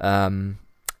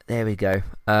 There we go.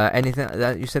 Anything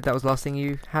that you said that was the last thing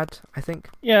you had, I think?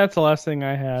 Yeah, that's the last thing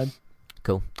I had.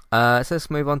 Cool. So let's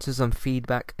move on to some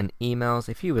feedback and emails.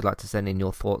 If you would like to send in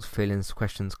your thoughts, feelings,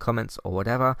 questions, comments, or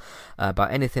whatever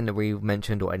about anything that we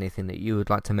mentioned or anything that you would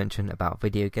like to mention about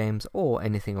video games or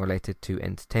anything related to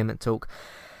Entertainment Talk,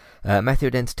 Matthew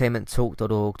at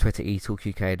entertainmenttalk.org, Twitter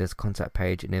eTalkUK, there's a contact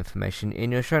page and information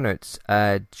in your show notes.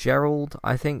 Gerald,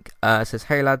 I think, says,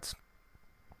 hey lads,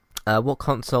 what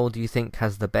console do you think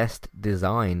has the best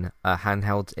design,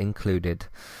 handhelds included?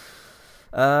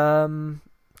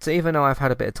 So even though I've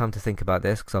had a bit of time to think about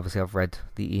this, because obviously I've read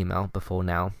the email before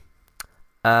now,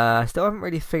 I still haven't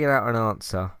really figured out an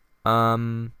answer.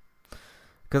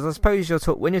 Because I suppose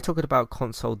when you're talking about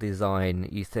console design,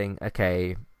 you think,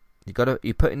 okay,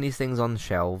 you're putting these things on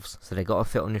shelves, so they got to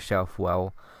fit on your shelf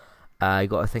well. You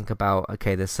got to think about,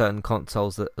 okay, there's certain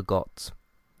consoles that have got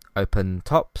open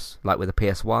tops, like with a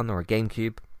PS1 or a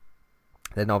GameCube.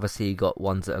 Then obviously you got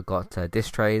ones that have got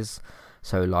disc trays,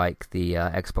 so like the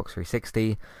Xbox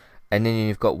 360, and then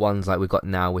you've got ones like we've got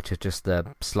now, which are just the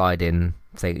slide-in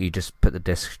thing. You just put the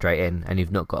disc straight in, and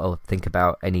you've not got to think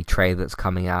about any tray that's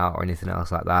coming out or anything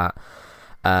else like that.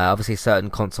 Obviously,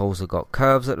 certain consoles have got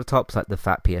curves at the tops, like the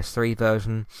fat PS3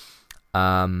 version,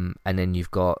 and then you've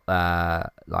got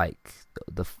like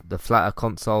the flatter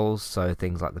consoles, so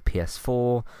things like the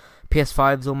PS4.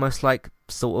 PS5 is almost like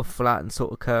sort of flat and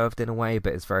sort of curved in a way,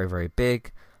 but it's very, very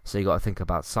big. So you got to think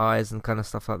about size and kind of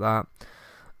stuff like that.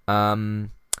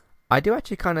 I do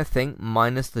actually kind of think,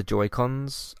 minus the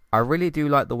Joy-Cons, I really do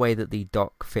like the way that the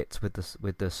dock fits with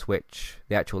the Switch,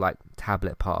 the actual like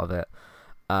tablet part of it.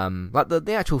 Like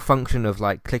the actual function of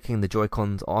like clicking the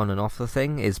Joy-Cons on and off the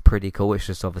thing is pretty cool. It's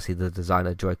just obviously the design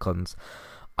of Joy-Cons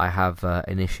I have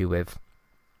an issue with,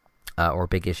 or a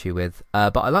big issue with.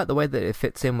 But I like the way that it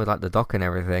fits in with like the dock and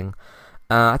everything.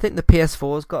 I think the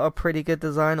PS4's got a pretty good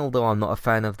design, although I'm not a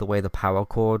fan of the way the power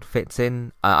cord fits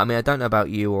in. I mean, I don't know about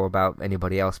you or about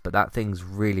anybody else, but that thing's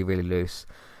really, really loose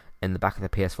in the back of the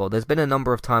PS4. There's been a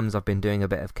number of times I've been doing a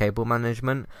bit of cable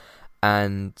management,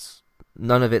 and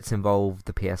none of it's involved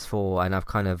the PS4, and I've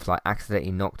kind of like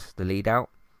accidentally knocked the lead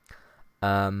out.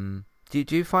 Do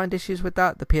you find issues with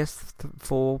that? The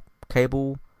PS4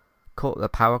 cable cord, the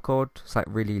power cord, it's like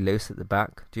really loose at the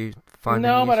back. Do you find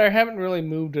No, any but issue? I haven't really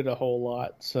moved it a whole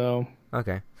lot, so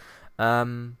Okay.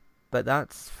 But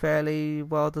that's fairly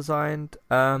well designed.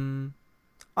 I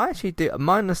actually do,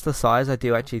 minus the size, I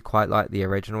do actually quite like the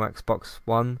original Xbox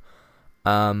One.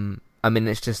 I mean,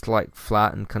 it's just like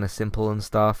flat and kind of simple and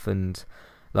stuff, and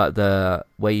like the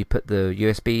where you put the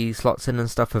USB slots in and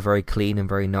stuff are very clean and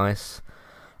very nice.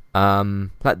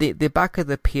 Like the back of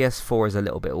the PS4 is a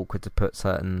little bit awkward to put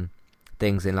certain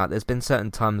things in. Like there's been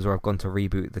certain times where I've gone to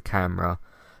reboot the camera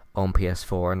on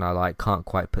PS4 and I like can't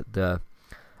quite put the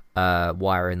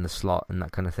wire in the slot and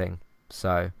that kind of thing.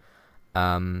 So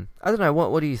I don't know.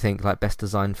 What do you think? Like best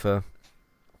design for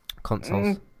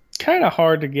consoles? kind of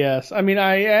hard to guess. I mean,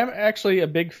 I am actually a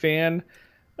big fan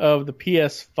of the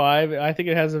PS5. I think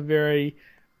it has a very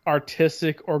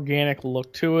artistic, organic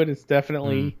look to it. It's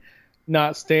definitely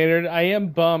not standard. I am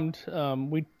bummed.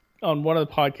 We on one of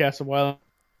the podcasts a while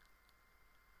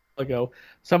ago,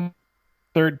 some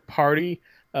third party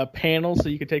panels, so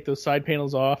you could take those side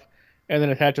panels off and then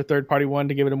attach a third party one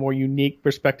to give it a more unique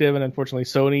perspective. And unfortunately,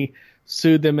 Sony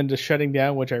sued them into shutting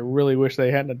down, which I really wish they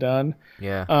hadn't have done.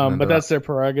 Yeah, But that's their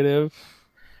prerogative.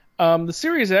 The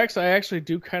Series X I actually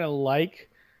do kind of like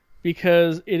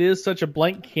because it is such a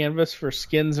blank canvas for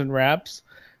skins and wraps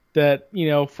that, you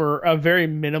know, for a very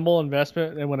minimal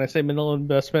investment, and when I say minimal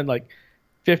investment, like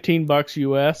 $15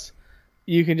 US,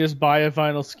 you can just buy a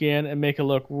vinyl skin and make it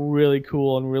look really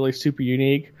cool and really super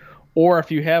unique. Or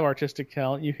if you have artistic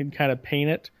talent, you can kind of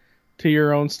paint it to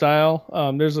your own style.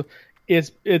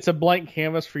 It's a blank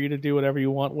canvas for you to do whatever you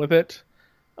want with it.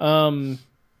 Outside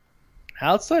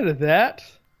of that,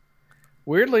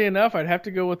 weirdly enough, I'd have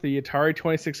to go with the Atari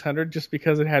 2600 just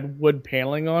because it had wood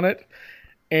paneling on it.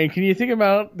 And can you think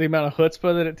about the amount of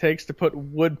chutzpah that it takes to put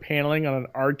wood paneling on an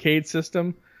arcade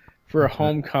system for a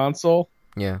home console?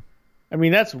 Yeah. I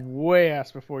mean, that's way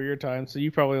ass before your time, so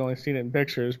you've probably only seen it in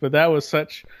pictures, but that was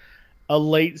such a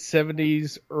late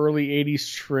 70s, early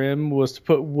 80s trim, was to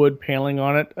put wood paneling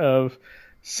on it of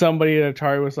somebody at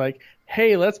Atari was like,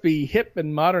 hey, let's be hip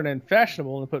and modern and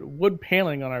fashionable and put wood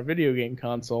paneling on our video game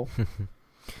console.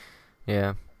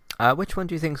 Yeah. Which one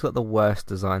do you think's got the worst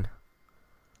design?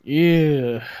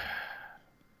 Yeah.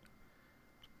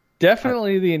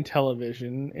 Definitely the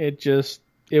Intellivision.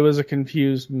 It was a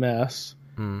confused mess.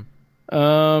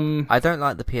 I don't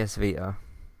like the PS Vita.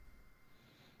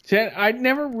 See, I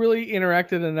never really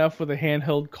interacted enough with the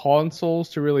handheld consoles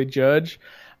to really judge.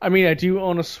 I mean, I do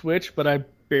own a Switch, but I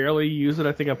barely use it.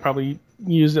 I think I probably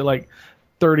used it like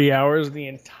 30 hours the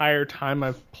entire time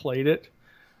I've played it.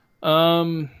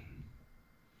 Um,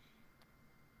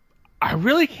 I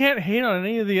really can't hate on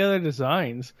any of the other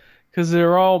designs because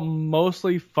they're all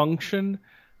mostly function.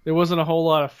 There wasn't a whole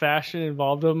lot of fashion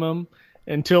involved in them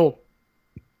until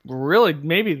really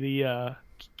maybe the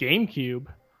GameCube,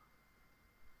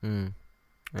 Mm,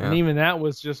 and yeah. even that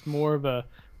was just more of a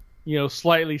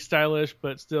slightly stylish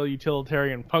but still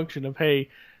utilitarian function of, hey,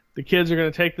 the kids are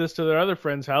going to take this to their other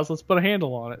friend's house. Let's put a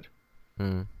handle on it.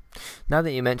 Mm. Now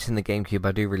that you mentioned the GameCube,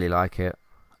 I do really like it.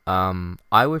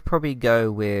 I would probably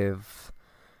go with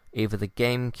either the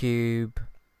GameCube,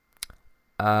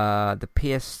 the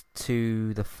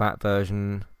PS2, the fat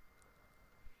version.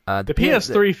 The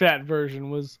PS3 fat version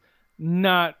was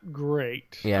not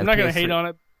great. Yeah, I'm the not going to PS3. hate on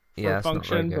it Yeah, for it's not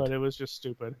very function, good. but it was just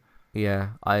stupid. Yeah,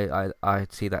 I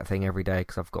see that thing every day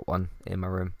because I've got one in my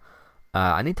room.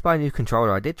 I need to buy a new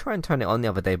controller. I did try and turn it on the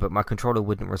other day, but my controller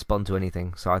wouldn't respond to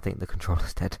anything, so I think the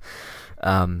controller's dead.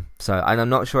 And I'm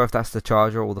not sure if that's the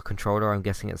charger or the controller. I'm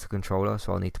guessing it's the controller,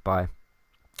 so I'll need to buy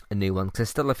a new one because there's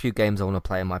still a few games I want to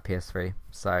play on my PS3.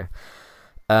 So,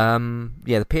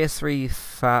 yeah, the PS3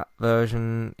 fat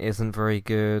version isn't very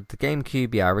good. The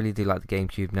GameCube, yeah, I really do like the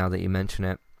GameCube now that you mention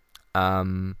it.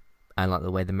 And like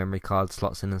the way the memory card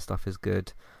slots in and stuff is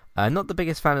good. Not the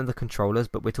biggest fan of the controllers,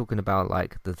 but we're talking about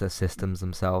like the systems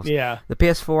themselves. Yeah. The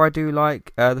PS4 I do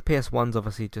like. The PS1's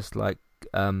obviously just like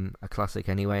a classic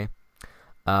anyway.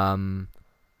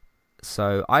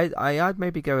 So I'd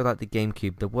maybe go with like the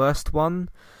GameCube. The worst one,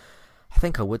 I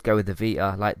think I would go with the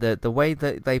Vita. Like the way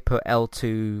that they put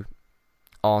L2,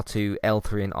 R2,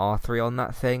 L3, and R3 on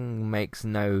that thing makes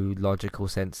no logical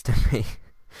sense to me.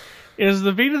 Is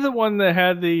the Vita the one that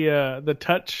had the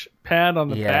touch pad on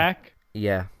the Yeah. back?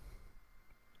 Yeah.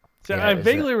 So Yeah, I it was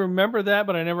vaguely remember that,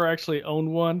 but I never actually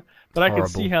owned one. But I could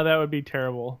see horrible. how that would be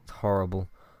terrible. It's horrible.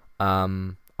 I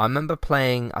remember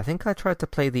playing. I think I tried to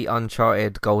play the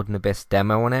Uncharted Golden Abyss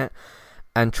demo on it,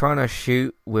 and trying to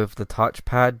shoot with the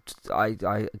touchpad.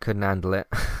 I couldn't handle it.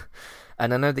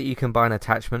 And I know that you can buy an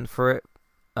attachment for it,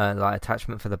 like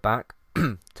attachment for the back,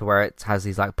 to where it has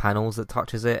these like panels that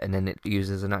touches it, and then it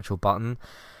uses an actual button.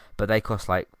 But they cost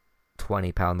like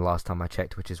 £20 the last time I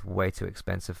checked, which is way too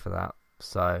expensive for that.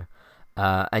 So,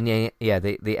 and yeah,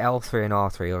 the L3 and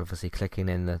R3, obviously clicking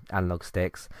in the analog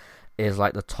sticks, is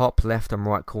like the top left and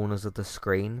right corners of the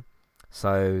screen.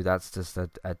 So that's just a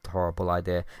horrible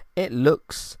idea. It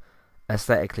looks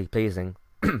aesthetically pleasing,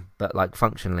 but like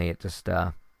functionally, it just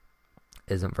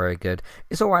isn't very good.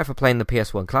 It's alright for playing the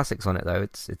PS1 classics on it though.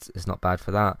 It's not bad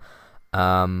for that.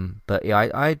 But yeah,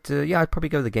 I'd probably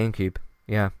go with the GameCube.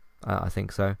 Yeah, I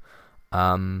think so.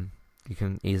 You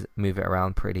can move it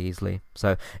around pretty easily.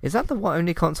 So, is that the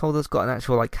only console that's got an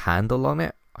actual like handle on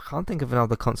it? I can't think of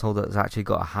another console that's actually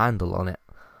got a handle on it.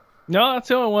 No, that's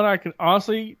the only one I can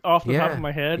honestly, off the top Yeah, of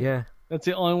my head. yeah. That's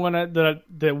the only one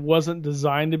that wasn't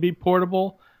designed to be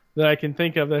portable that I can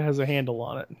think of that has a handle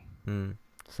on it.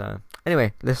 So,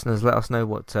 anyway, listeners, let us know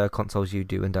what consoles you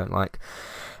do and don't like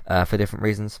for different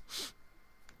reasons.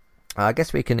 I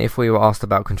guess we can, if we were asked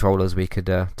about controllers, we could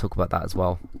talk about that as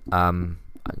well.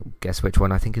 I guess which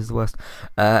one I think is the worst.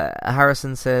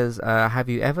 Harrison says, have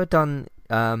you ever done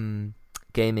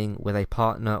gaming with a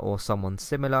partner or someone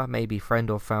similar, maybe friend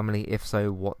or family? If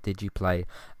so, what did you play?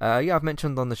 Yeah, I've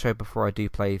mentioned on the show before I do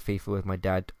play FIFA with my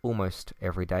dad almost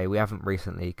every day. We haven't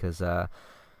recently because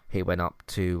he went up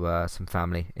to some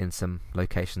family in some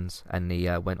locations, and he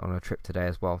went on a trip today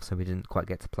as well, so we didn't quite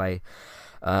get to play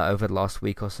over the last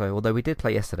week or so, although we did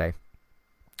play yesterday,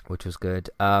 which was good.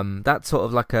 That's sort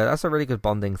of like that's a really good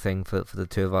bonding thing for the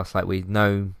two of us. Like, we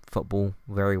know football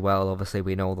very well, obviously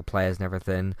we know all the players and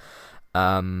everything.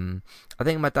 I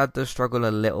think my dad does struggle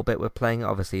a little bit with playing it.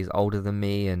 Obviously he's older than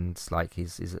me, and like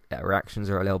his reactions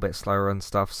are a little bit slower and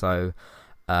stuff, so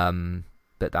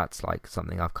but that's like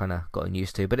something I've kind of gotten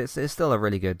used to. But it's still a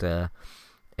really good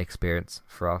experience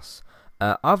for us.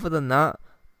 Other than that,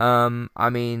 I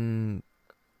mean,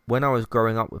 when I was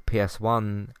growing up with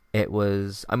PS1, it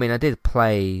was, I mean, I did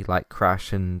play like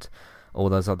Crash and all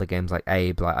those other games like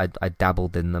Abe. Like I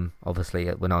dabbled in them. Obviously,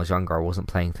 when I was younger, I wasn't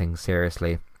playing things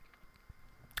seriously.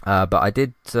 But I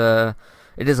did. It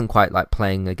isn't quite like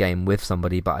playing a game with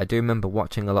somebody, but I do remember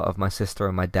watching a lot of my sister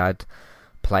and my dad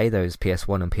play those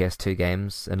PS1 and PS2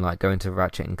 games, and like going to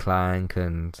Ratchet and Clank,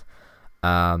 and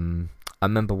I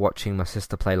remember watching my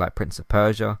sister play like Prince of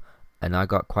Persia, and I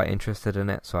got quite interested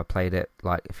in it, so I played it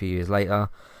like a few years later.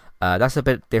 That's a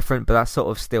bit different, but that's sort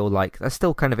of still like, that's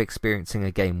still kind of experiencing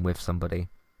a game with somebody.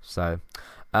 So,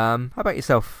 how about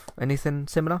yourself? Anything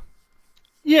similar?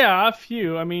 Yeah, a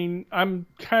few. I mean, I'm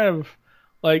kind of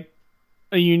like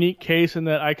a unique case in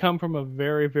that I come from a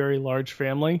very, very large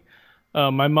family.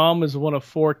 My mom was one of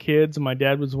four kids, and my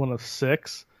dad was one of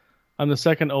six. I'm the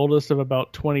second oldest of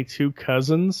about 22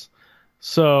 cousins.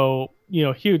 So,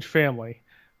 huge family.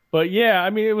 But yeah,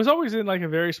 I mean, it was always in like a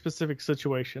very specific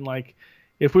situation. Like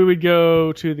if we would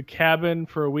go to the cabin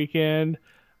for a weekend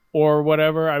or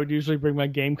whatever, I would usually bring my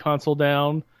game console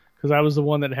down because I was the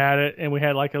one that had it, and we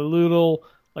had like a little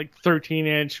like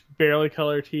 13-inch barely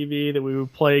color TV that we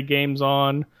would play games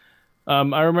on.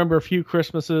 I remember a few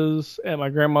Christmases at my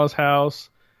grandma's house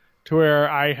to where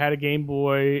I had a Game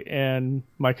Boy and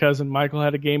my cousin Michael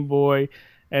had a Game Boy,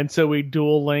 and so we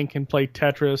dual link and play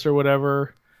Tetris or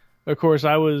whatever. Of course,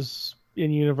 I was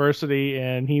in university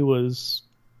and he was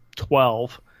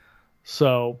 12,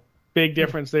 so big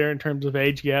difference there in terms of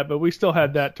age gap, but we still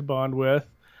had that to bond with.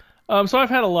 So I've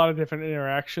had a lot of different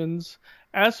interactions.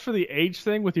 As for the age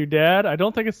thing with your dad, I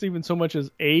don't think it's even so much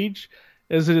as age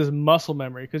as it is muscle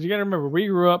memory. Because you got to remember, we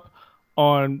grew up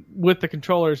on with the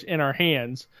controllers in our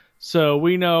hands, so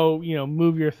we know,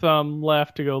 move your thumb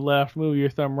left to go left, move your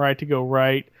thumb right to go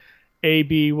right, A,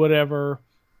 B, whatever.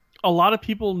 A lot of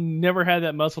people never had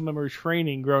that muscle memory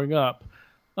training growing up.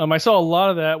 I saw a lot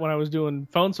of that when I was doing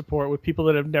phone support with people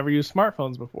that have never used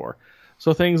smartphones before.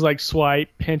 So things like swipe,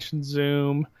 pinch and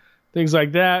zoom, things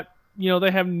like that,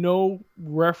 they have no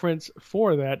reference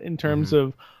for that in terms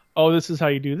of, oh, this is how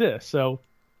you do this. So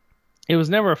it was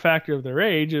never a factor of their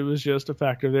age. It was just a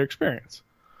factor of their experience.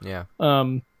 Yeah.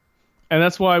 And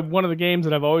that's why one of the games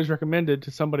that I've always recommended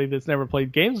to somebody that's never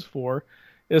played games before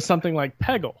is something like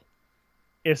Peggle.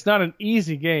 It's not an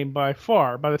easy game by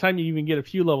far. By the time you even get a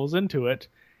few levels into it,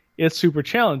 it's super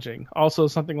challenging. Also,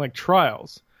 something like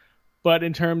Trials. But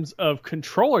in terms of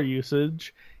controller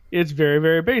usage, it's very,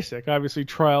 very basic. Obviously,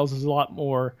 Trials is a lot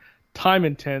more time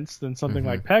intense than something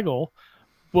like Peggle,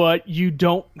 but you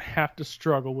don't have to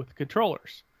struggle with the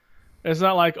controllers. It's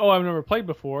not like, oh, I've never played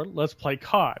before, let's play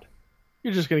COD.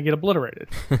 You're just going to get obliterated.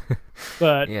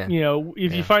 But, Yeah.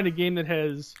 If you find a game that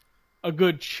has a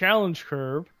good challenge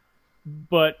curve,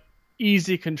 but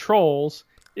easy controls,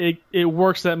 it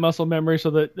works that muscle memory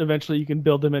so that eventually you can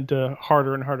build them into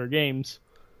harder and harder games.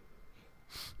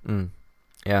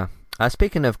 Yeah.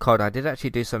 Speaking of COD, I did actually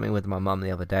do something with my mum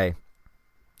the other day.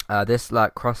 This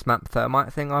like cross-map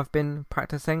thermite thing I've been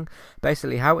practicing.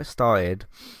 Basically, how it started,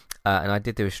 and I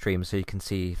did do a stream so you can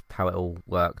see how it all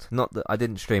worked. Not that I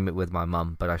didn't stream it with my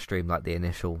mum, but I streamed like the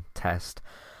initial test.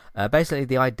 Basically,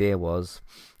 the idea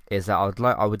is that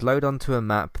I would load onto a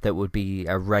map that would be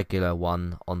a regular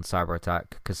one on Cyber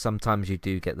Attack, because sometimes you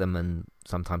do get them and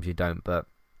sometimes you don't, but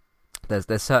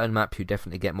there's certain maps you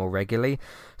definitely get more regularly.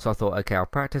 So I thought, okay, I'll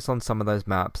practice on some of those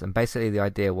maps, and basically the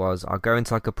idea was I'll go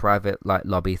into like a private like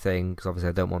lobby thing, because obviously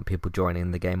I don't want people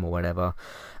joining the game or whatever,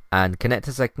 and connect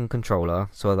a second controller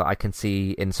so that I can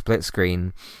see in split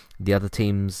screen the other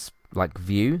team's like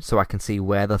view, so I can see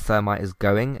where the thermite is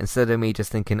going, instead of me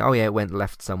just thinking, oh yeah, it went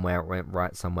left somewhere, it went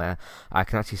right somewhere. I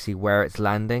can actually see where it's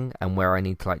landing and where I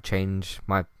need to like change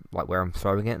my like where I'm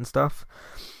throwing it and stuff.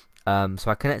 So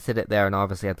I connected it there, and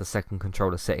obviously had the second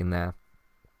controller sitting there,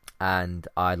 and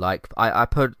I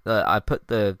put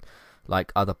the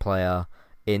like other player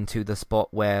into the spot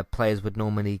where players would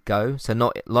normally go, so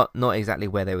not exactly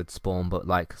where they would spawn, but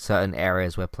like certain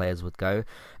areas where players would go,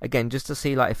 again just to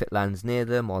see like if it lands near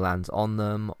them or lands on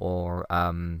them, or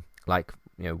like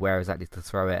where exactly to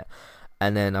throw it.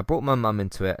 And then I brought my mum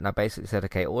into it, and I basically said,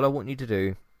 okay, all I want you to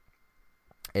do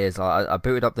is I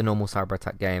booted up the normal Cyber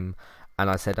Attack game, and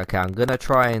I said, okay, I'm gonna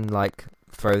try and like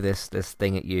throw this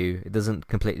thing at you. It doesn't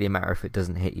completely matter if it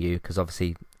doesn't hit you, because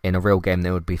obviously in a real game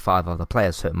there would be 5 other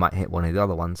players, so it might hit one of the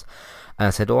other ones. And I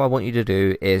said, all I want you to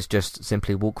do is just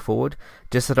simply walk forward,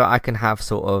 just so that I can have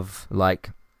sort of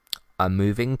like a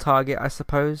moving target, I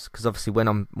suppose, because obviously when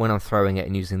I'm throwing it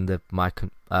and using my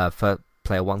first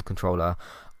player 1 controller,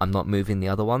 I'm not moving the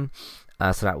other one.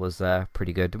 So that was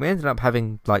pretty good. We ended up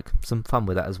having like some fun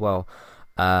with that as well.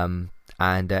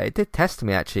 And it did test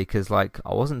me actually, because like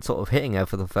I wasn't sort of hitting her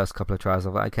for the first couple of tries. I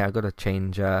was like, okay, I've got to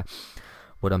change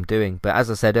what I'm doing. But as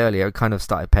I said earlier, it kind of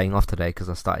started paying off today, because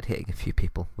I started hitting a few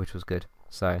people, which was good.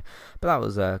 So, but that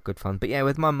was good fun. But yeah,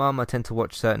 with my mum, I tend to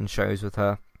watch certain shows with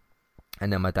her,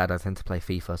 and then my dad, I tend to play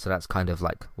FIFA. So that's kind of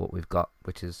like what we've got,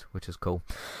 which is cool.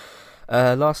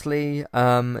 Lastly,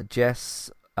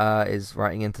 Jess is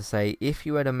writing in to say, if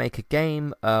you were to make a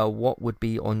game, what would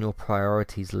be on your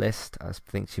priorities list? I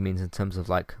think she means in terms of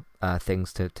like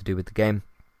things to do with the game.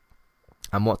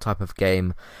 And what type of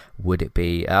game would it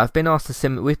be? We've been asked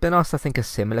I think a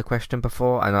similar question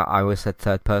before, and I always said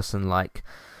third person, like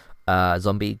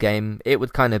zombie game. It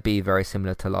would kind of be very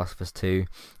similar to Last of Us 2.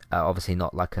 Obviously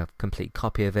not like a complete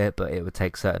copy of it, but it would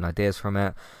take certain ideas from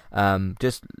it.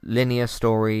 Just linear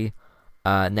story,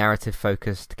 narrative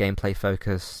focused, gameplay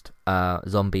focused,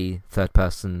 zombie third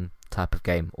person type of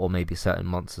game, or maybe certain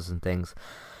monsters and things.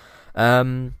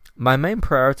 My main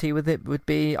priority with it would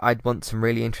be I'd want some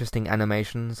really interesting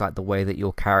animations, like the way that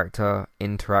your character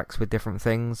interacts with different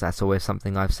things. That's always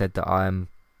something I've said that I'm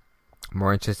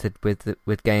more interested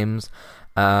with games.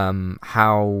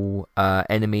 How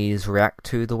enemies react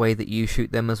to the way that you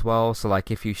shoot them as well. So like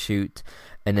if you shoot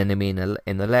an enemy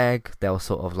in the leg, they'll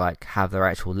sort of like have their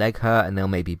actual leg hurt and they'll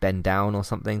maybe bend down or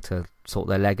something to sort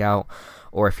their leg out.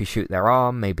 Or if you shoot their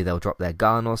arm, maybe they'll drop their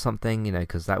gun or something,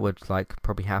 because that would like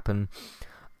probably happen.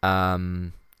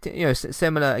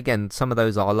 Similar, again, some of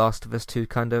those are Last of Us 2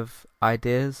 kind of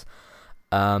ideas.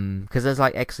 Because there's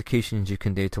like executions you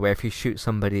can do to where if you shoot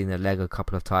somebody in the leg a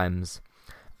couple of times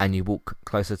and you walk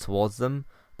closer towards them,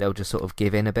 they'll just sort of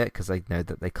give in a bit because they know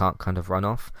that they can't kind of run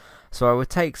off. So I would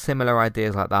take similar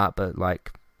ideas like that, but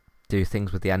like do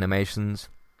things with the animations.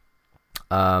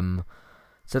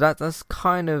 So that's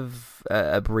kind of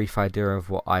a brief idea of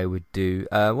what I would do.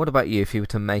 What about you? If you were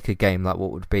to make a game, like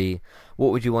what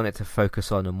would you want it to focus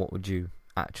on, and what would you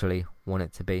actually want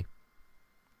it to be?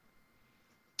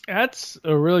 That's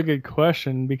a really good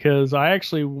question, because I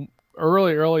actually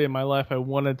early in my life I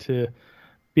wanted to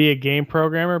be a game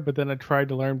programmer, but then I tried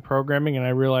to learn programming and I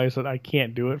realized that I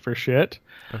can't do it for shit.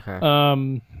 Okay.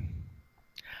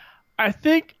 I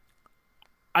think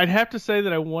I'd have to say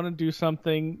that I want to do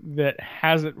something that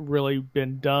hasn't really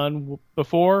been done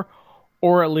before,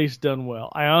 or at least done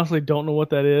well. I honestly don't know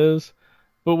what that is,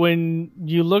 but when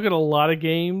you look at a lot of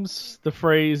games, the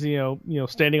phrase,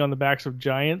 standing on the backs of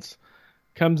giants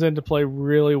comes into play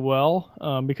really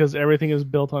well, because everything is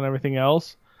built on everything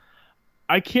else.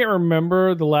 I can't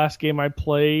remember the last game I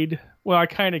played. Well, I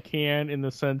kind of can, in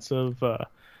the sense of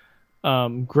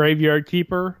Graveyard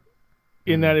Keeper,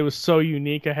 in that it was so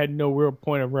unique. I had no real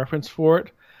point of reference for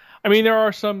it. I mean, there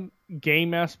are some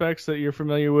game aspects that you're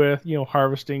familiar with,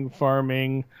 harvesting,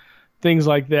 farming, things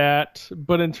like that.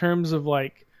 But in terms of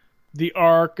like the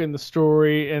arc and the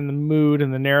story and the mood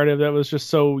and the narrative, that was just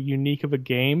so unique of a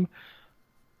game.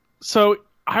 So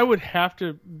I would have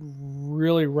to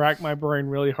really rack my brain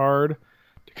really hard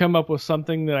to come up with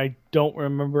something that I don't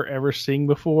remember ever seeing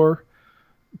before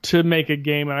to make a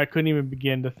game, and I couldn't even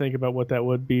begin to think about what that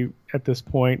would be at this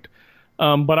point.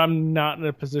 But I'm not in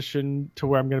a position to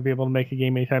where I'm going to be able to make a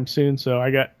game anytime soon, so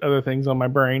I got other things on my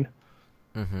brain.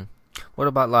 Mm-hmm. What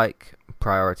about like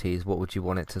priorities? What would you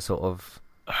want it to sort of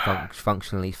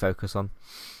functionally focus on?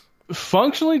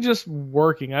 Functionally just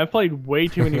working. I've played way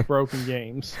too many broken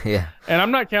games. Yeah. And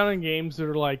I'm not counting games that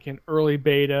are like in early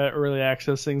beta, early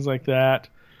access, things like that.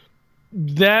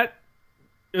 That,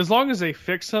 as long as they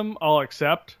fix them, I'll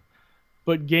accept.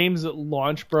 But games that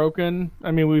launch broken,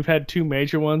 I mean, we've had two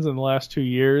major ones in the last 2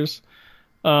 years.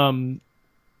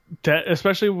 That,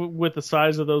 especially with the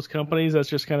size of those companies, that's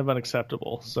just kind of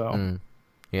unacceptable. So,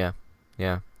 yeah.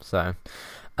 So,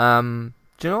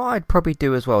 do you know what I'd probably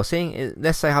do as well?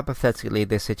 Let's say hypothetically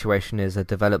this situation is a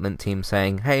development team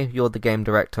saying, "Hey, you're the game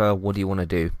director. What do you want to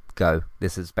do? Go."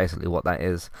 This is basically what that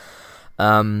is.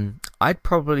 I'd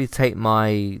probably take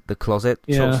the Closet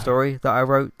short story that I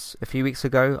wrote a few weeks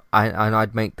ago, and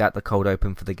I'd make that the cold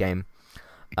open for the game.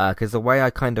 Because the way I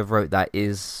kind of wrote that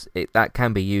is that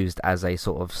can be used as a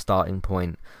sort of starting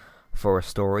point for a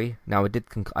story. Now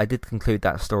I did conclude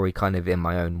that story kind of in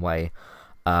my own way.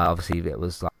 Obviously it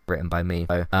was like written by me.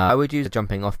 So, I would use a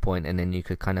jumping off point, and then you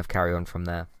could kind of carry on from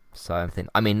there. So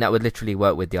I mean that would literally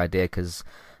work with the idea, because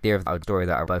the story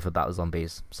that I wrote about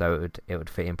zombies, so it would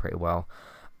fit in pretty well.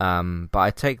 But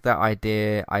I'd take that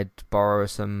idea, I'd borrow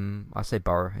I say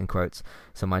borrow in quotes,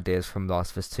 some ideas from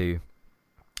Last of Us 2,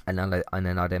 and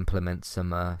then I'd implement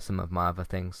some of my other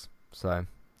things. So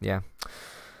yeah,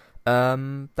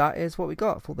 that is what we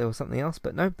got. I thought there was something else,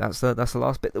 but no, that's the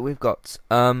last bit that we've got.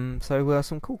 So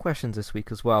some cool questions this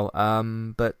week as well.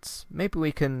 But maybe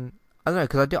we can, I don't know,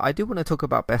 because I do want to talk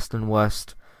about best and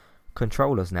worst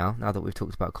controllers now that we've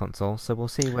talked about consoles. So we'll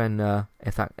see when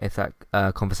if that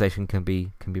conversation can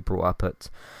be brought up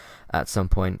at some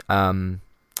point.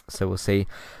 So we'll see.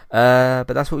 But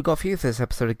that's what we've got for you for this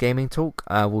episode of Gaming Talk.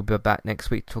 We'll be back next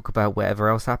week to talk about whatever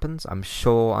else happens. I'm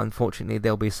sure, unfortunately,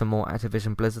 there'll be some more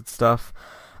Activision Blizzard stuff.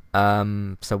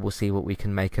 So we'll see what we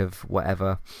can make of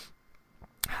whatever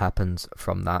happens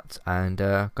from that, and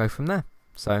go from there.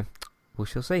 So we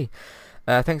shall see.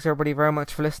 Thanks everybody very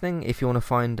much for listening. If you want to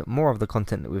find more of the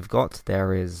content that we've got,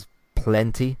 there is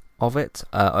plenty of it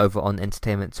over on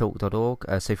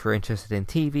entertainmenttalk.org. So if you're interested in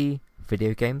TV,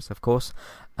 video games, of course,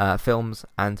 films,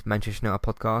 and Manchester United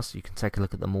podcasts. You can take a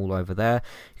look at them all over there.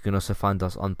 You can also find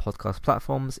us on podcast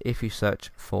platforms if you search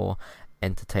for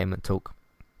Entertainment Talk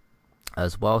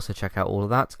as well, so check out all of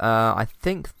that. I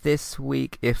think this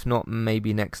week, if not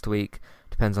maybe next week,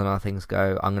 depends on how things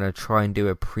go, I'm going to try and do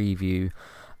a preview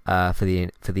for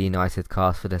the United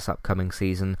cast for this upcoming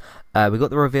season. We got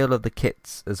the reveal of the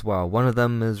kits as well. One of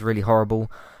them is really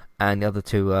horrible, and the other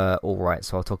two are alright,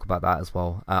 so I'll talk about that as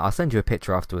well. I'll send you a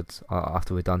picture afterwards,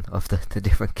 after we're done, of the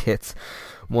different kits.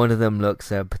 One of them looks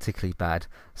particularly bad,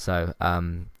 so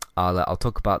I'll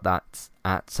talk about that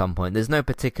at some point. There's no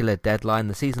particular deadline.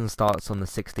 The season starts on the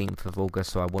 16th of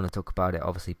August, so I want to talk about it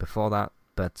obviously before that,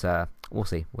 but we'll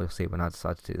see when I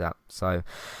decide to do that. So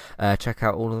check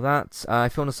out all of that.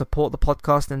 If you want to support the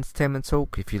podcast Entertainment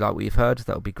Talk, if you like what you've heard,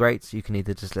 that would be great. You can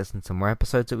either just listen to more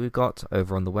episodes that we've got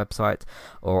over on the website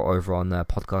or over on the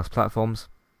podcast platforms.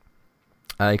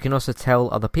 You can also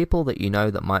tell other people that you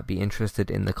know that might be interested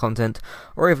in the content,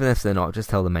 or even if they're not, just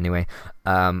tell them anyway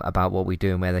about what we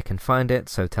do and where they can find it.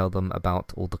 So tell them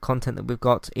about all the content that we've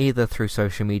got, either through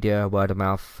social media, word of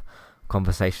mouth,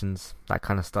 conversations, that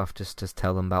kind of stuff. Just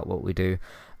tell them about what we do,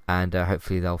 and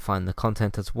hopefully they'll find the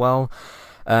content as well.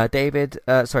 Patreon,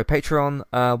 $1,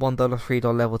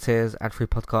 $3 level tiers, ad-free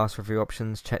podcast review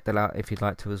options. Check that out if you'd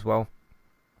like to as well.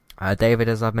 David,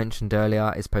 as I mentioned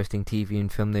earlier, is posting TV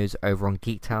and film news over on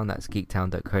Geektown. That's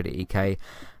geektown.co.uk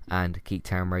and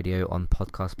Geektown Radio on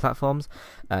podcast platforms.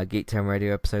 Geektown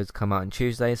Radio episodes come out on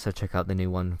Tuesday, so check out the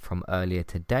new one from earlier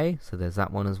today. So there's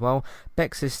that one as well.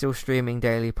 Bex is still streaming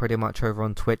daily pretty much over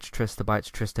on Twitch. Trista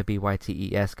Bytes, Trista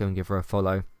Bytes. Go and give her a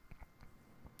follow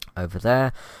over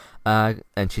there.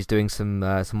 And she's doing some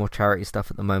more charity stuff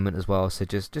at the moment as well, so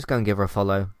just go and give her a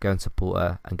follow, go and support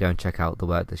her, and go and check out the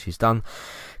work that she's done.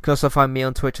 You can also find me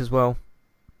on Twitch as well,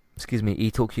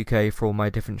 eTalk UK, for all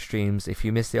my different streams. If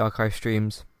you miss the archive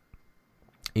streams,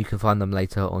 you can find them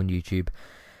later on YouTube,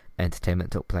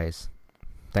 Entertainment Talk Plays.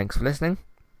 Thanks for listening,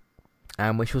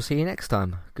 and we shall see you next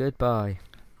time. Goodbye.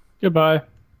 Goodbye.